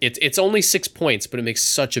 for it's only 6 points, but it makes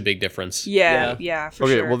such a big difference. Yeah, for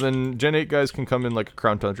sure. Okay, well then Gen 8 guys can come in like a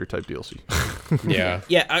Crown Tundra type DLC.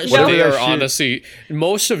 They are honestly,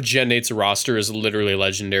 most of Gen 8's roster is literally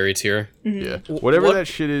legendary tier. Yeah, whatever that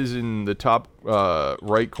shit is in the top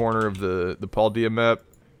right corner of the Paldea map,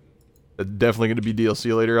 that's definitely going to be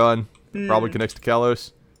DLC later on. Probably connects to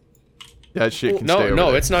Kalos. That shit can stay over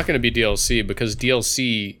there. It's not going to be DLC because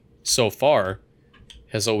DLC so far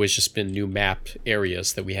has always just been new map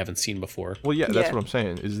areas that we haven't seen before. Well, that's what I'm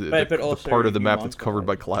saying. Is the part of the map that's covered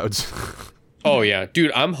by clouds. Oh yeah,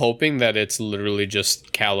 dude, I'm hoping that it's literally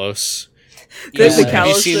just Kalos.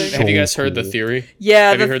 Have you guys heard the theory?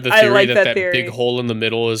 Yeah, have you heard the theory that big hole in the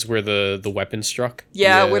middle is where the weapon struck?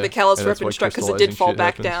 Yeah, where the Kalos weapon struck because it did fall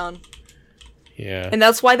back down. Yeah. And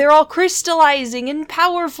that's why they're all crystallizing and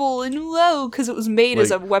powerful and low, because it was made as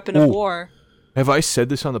a weapon of war. Have I said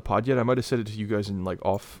this on the pod yet? I might have said it to you guys in like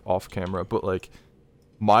off camera, but like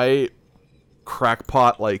my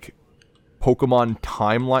crackpot like Pokemon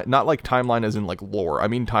timeline, not like timeline as in like lore. I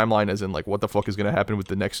mean timeline as in like what the fuck is going to happen with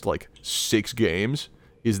the next like 6 games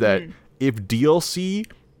is that if DLC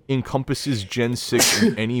encompasses Gen 6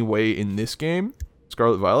 in any way in this game,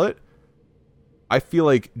 Scarlet Violet, I feel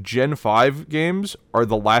like Gen 5 games are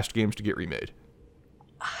the last games to get remade.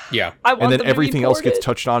 Yeah. And then everything else gets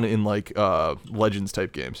touched on in like Legends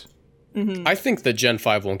type games. I think that Gen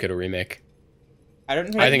 5 won't get a remake. I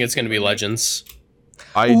think it's going to be Legends.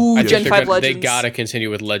 Gen 5 Legends. They gotta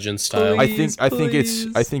continue with Legends style. I think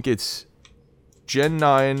it's Gen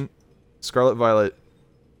 9, Scarlet Violet,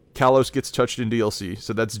 Kalos gets touched in DLC,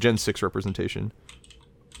 so that's Gen 6 representation.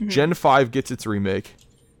 Gen 5 gets its remake.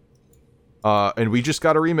 And we just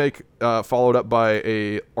got a remake followed up by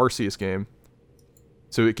a Arceus game.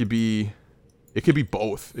 So it could be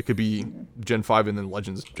both. It could be Gen 5 and then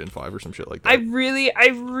Legends Gen 5 or some shit like that. I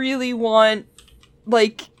really want,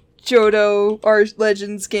 like, Johto or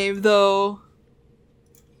Legends game, though.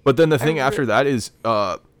 But then the thing after that is,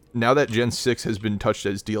 now that Gen 6 has been touched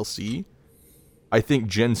as DLC, I think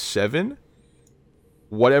Gen 7,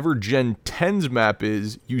 whatever Gen 10's map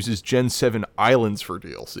is, uses Gen 7 islands for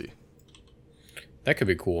DLC. That could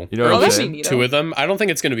be cool. You know what I'm saying? 2 of them. I don't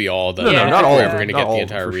think it's going to be all of them. No, not all. We're ever going to get the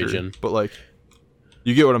entire region. Sure. But like,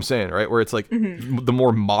 you get what I'm saying, right? Where it's like the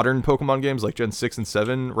more modern Pokemon games, like Gen 6 and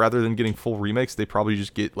 7, rather than getting full remakes, they probably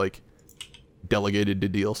just get like delegated to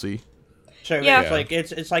DLC. So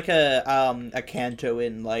it's like a Kanto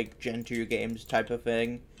in like Gen 2 games type of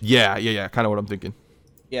thing. Yeah, kind of what I'm thinking.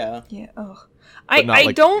 Yeah. Yeah. Oh,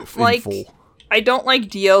 I don't like full. I don't like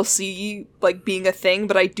DLC like being a thing,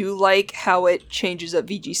 but I do like how it changes up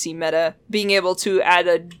VGC meta. Being able to add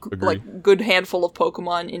a good handful of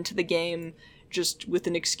Pokemon into the game just with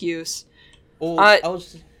an excuse. Well,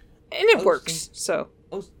 it works.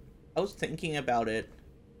 I was thinking about it.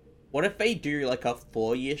 What if they do like a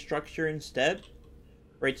 4-year structure instead?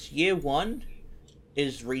 Where it's year 1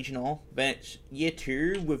 is regional, then it's year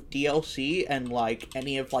 2 with DLC and like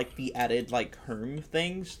any of like the added like home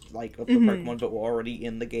things, like of the Pokemon that were already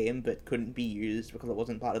in the game but couldn't be used because it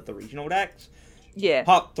wasn't part of the regional decks. Yeah.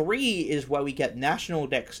 Part 3 is where we get national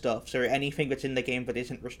deck stuff, so anything that's in the game that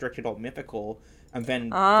isn't restricted or mythical, and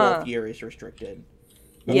then 4th year is restricted.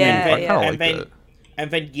 And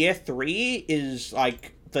then year 3 is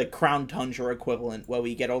like the Crown Tundra equivalent, where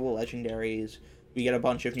we get all the legendaries, we get a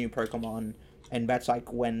bunch of new Pokemon, and that's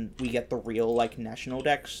like when we get the real like national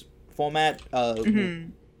dex format of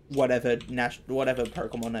whatever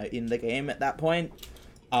Pokemon are in the game at that point.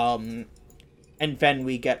 And then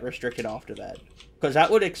we get restricted after that. Because that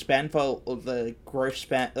would expand for the growth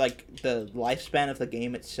span, like the lifespan of the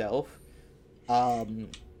game itself.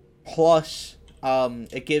 Plus,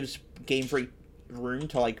 it gives Game Freak room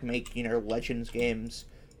to like make, Legends games,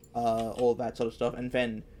 all that sort of stuff, and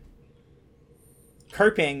then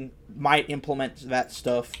Coping might implement that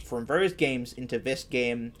stuff from those games into this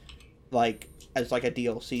game, like as like a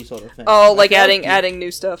DLC sort of thing. Oh, like adding new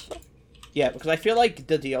stuff. Yeah, because I feel like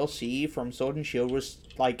the DLC from Sword and Shield was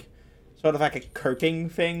like sort of like a coping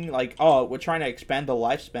thing, like, oh, we're trying to expand the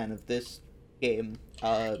lifespan of this game.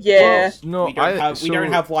 Yeah. No, we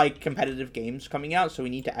don't have like competitive games coming out, so we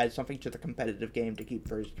need to add something to the competitive game to keep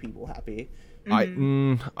those people happy.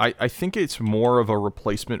 I think it's more of a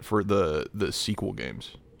replacement for the sequel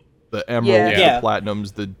games, the Emerald, the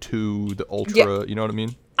Platinums, the 2, the Ultra. You know what I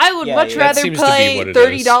mean? I would much rather pay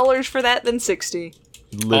 $30 for that than $60.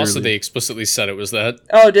 Literally. Also, they explicitly said it was that.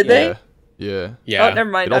 Oh, did they? Yeah. Oh, never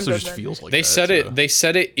mind. It also just feels like they said it. They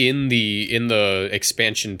said it in the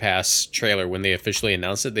expansion pass trailer when they officially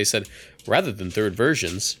announced it. They said, rather than third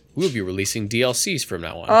versions, we'll be releasing DLCs from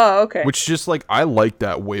now on. Oh, okay. Which just like I like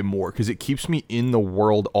that way more because it keeps me in the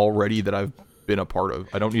world already that I've been a part of.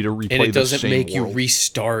 I don't need to replay the same and it doesn't make world. you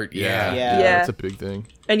restart. Yeah, that's a big thing.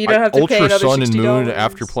 And you don't have to pay another $60. Ultra Sun and Moon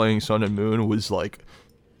after playing Sun and Moon was like,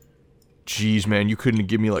 jeez, man, you couldn't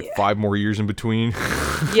give me like 5 more years in between.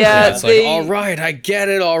 Yeah, it's like, all right, I get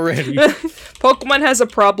it already. Pokemon has a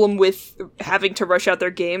problem with having to rush out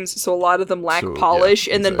their games, so a lot of them lack polish,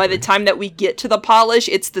 and then by the time that we get to the polish,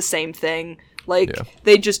 it's the same thing. Like,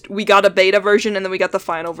 we got a beta version, and then we got the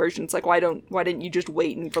final version. It's like, why didn't you just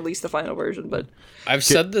wait and release the final version? But I've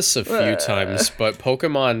said this a few times, but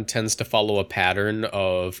Pokemon tends to follow a pattern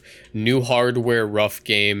of new hardware, rough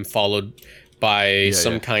game, followed by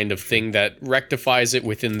some kind of thing that rectifies it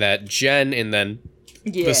within that gen, and then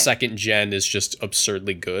the second gen is just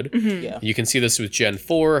absurdly good. You can see this with Gen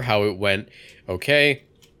 4, how it went, okay,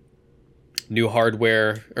 new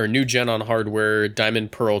hardware, or new gen on hardware,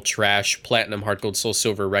 Diamond, Pearl, trash, Platinum, Heart Gold, Soul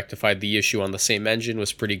Silver rectified the issue on the same engine,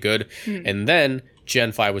 was pretty good, and then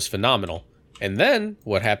Gen 5 was phenomenal. And then,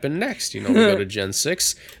 what happened next? We go to Gen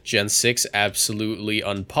 6. Gen 6, absolutely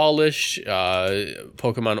unpolished.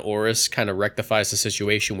 Pokemon Oris kind of rectifies the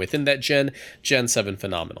situation within that gen. Gen 7,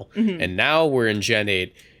 phenomenal. And now we're in Gen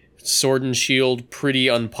 8. Sword and Shield, pretty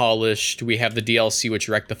unpolished. We have the DLC, which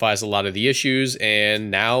rectifies a lot of the issues.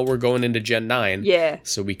 And now we're going into Gen 9. Yeah.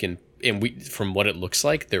 So we can... And from what it looks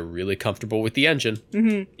like, they're really comfortable with the engine.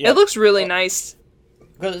 Yep. It looks really nice.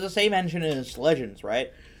 Because it's the same engine as Legends,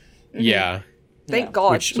 right? Yeah. Thank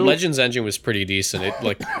God. Which Legends engine was pretty decent. It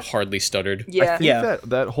like hardly stuttered. Yeah. I think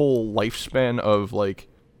that whole lifespan of like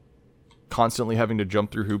constantly having to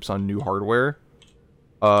jump through hoops on new hardware,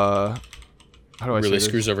 how do I really say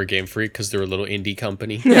screws over Game Freak because they're a little indie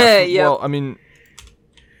company. Yeah. Well, I mean,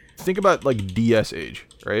 think about like DS age,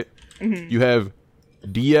 right? You have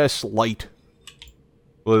DS Lite,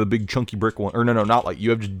 well, the big chunky brick one, or no, not Lite. You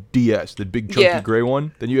have just DS, the big chunky gray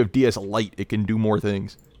one. Then you have DS Lite. It can do more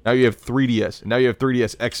things. Now you have 3DS, and now you have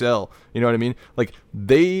 3DS XL. You know what I mean? Like,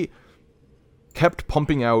 they kept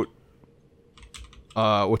pumping out,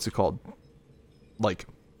 what's it called? Like,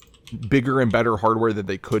 bigger and better hardware that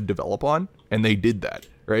they could develop on, and they did that,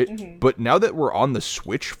 right? But now that we're on the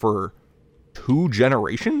Switch for 2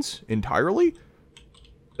 generations entirely,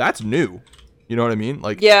 that's new. You know what I mean?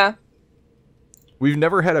 Like, yeah. We've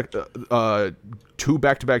never had a 2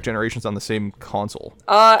 back-to-back generations on the same console.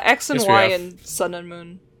 X and Yes, we Y have. and Sun and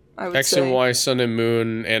Moon, I would X say. and Y, Sun and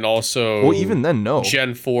Moon, and also Well, even then, no.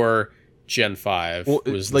 Gen 4, Gen 5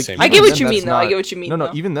 was like, the same. I even get what then, you that's mean, though. I not- get what you mean, No,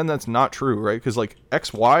 though. even then, that's not true, right? Because, like,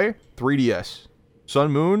 XY, 3DS. Sun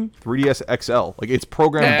Moon, 3DS XL. Like, it's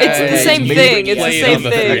programmed. It's the same made thing. with It's the Play it same on the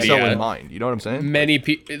thing. 3D, XL yeah. in mind. You know what I'm saying? Many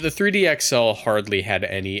people, the 3D XL hardly had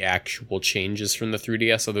any actual changes from the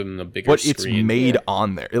 3DS other than the bigger But it's screen. made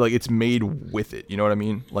on there. Like, it's made with it. You know what I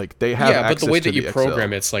mean? Like, they have Yeah, but access the way to that you the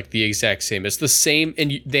program XL. it's like the exact same. It's the same,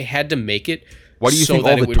 and they had to make it. Why do you so think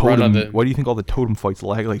that all it the would run on totem? the? Why do you think all the totem fights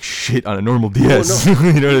lag like shit on a normal DS? no.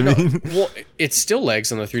 You know what I mean? Well, it still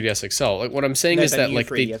lags on the 3DS XL. Like what I'm saying is that like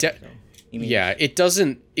they. Yeah, it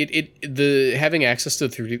doesn't. The having access to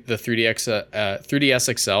the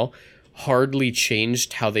 3DS XL hardly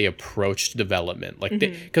changed how they approached development. Like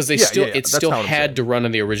because it That's still how I'm had saying. to run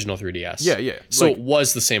on the original 3DS. Yeah. So Like, it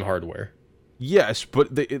was the same hardware. yes,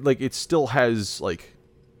 but it still has like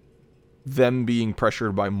them being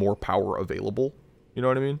pressured by more power available. You know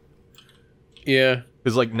what I mean? Yeah.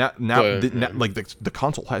 Because like now But, like the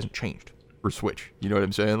console hasn't changed for Switch. You know what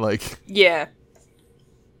I'm saying? Like Yeah.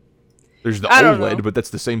 there's the I don't know. OLED, but that's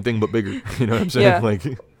the same thing but bigger. You know what I'm saying? Yeah. Like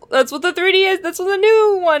That's what the 3D is. That's what the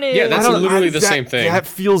new one is. Yeah, that's I don't- literally the that- same thing. That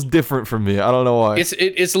feels different from me. I don't know why.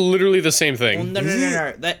 It's literally the same Well, thing. no.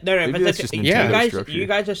 Maybe But that's just you Nintendo guys, structure. you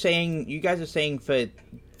guys are saying for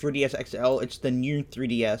 3DS XL, it's the new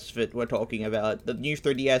 3DS that we're talking about. The new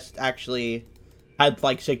 3DS actually had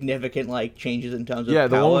like significant like changes in terms of yeah,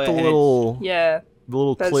 the power, one with the and little Yeah. the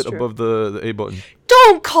little that's clit true. above the A button.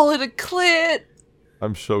 Don't call it a clit.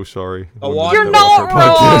 I'm so sorry. Oh, We're what? You're the not Walker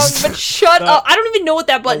wrong, podcast. but shut up. I don't even know what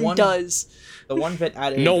that button one- does. the one that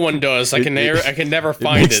added. No one does. I can never It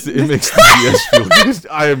find makes, it. it makes the DS feel good.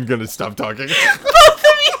 I am gonna stop talking.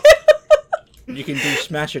 You can do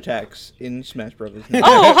smash attacks in Smash Brothers.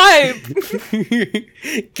 Oh, hi.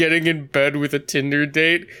 Getting in bed with a Tinder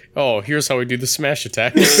date. Oh, here's how we do the smash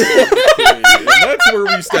attacks. And that's where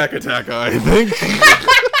we stack attack, I think.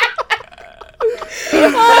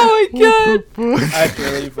 Oh my god. That's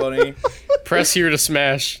really funny. Press here to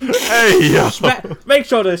smash. Hey, yo. Make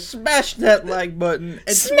sure to smash that like button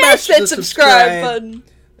and Smash that the subscribe button.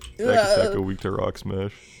 Stack attack a week to rock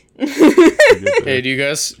smash. Hey, do you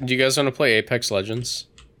guys want to play Apex Legends?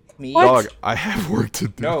 Me? Dog, I have work to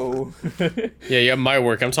do. No. Yeah, you have my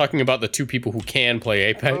work. I'm talking about the 2 people who can play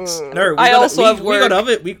Apex. No, I also have We got work.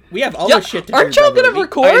 other. We have other Yeah, shit to do. aren't y'all brother. gonna We-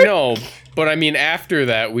 record? I know, but I mean after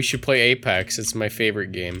that we should play Apex. It's my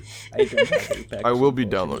favorite game. I don't have Apex, I will be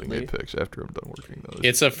downloading unfortunately. Apex after I'm done working, though.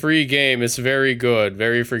 It's a free game. It's very good,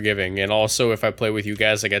 very forgiving, and also if I play with you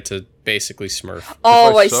guys, I get to basically smurf.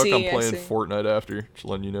 Oh, if I suck, see. I'm I playing see. Fortnite after. Just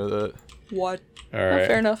letting you know that. What? All Oh, right.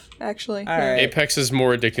 fair enough, actually. All right. Apex is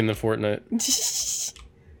more addicting than Fortnite.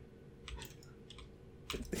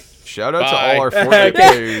 Shout out Bye. to all our Fortnite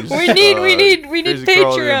players. We need Crazy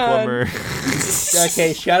Crawler and Patreon. Plumber.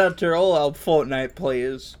 Okay, shout out to all our Fortnite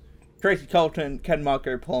players. Tracy Colton, Ken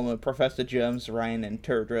Marco, Palmer, Professor Germs, Ryan, and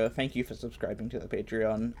Turdra. Thank you for subscribing to the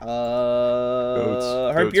Patreon.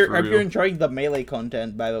 Hope Goats you're for hope real. you're enjoying the melee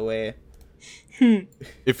content, by the way.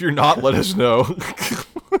 If you're not, let us know.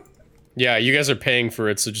 Yeah, you guys are paying for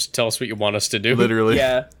it, so just tell us what you want us to do. Literally.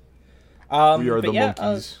 Yeah. We are but the yeah,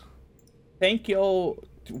 monkeys. thank y'all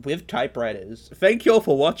with typewriters. Thank y'all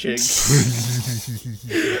for watching.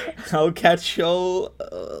 I'll catch y'all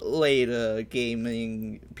later,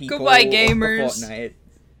 gaming people. Goodbye, of gamers. Fortnite.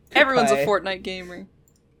 Everyone's a Goodbye. Fortnite gamer.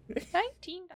 19.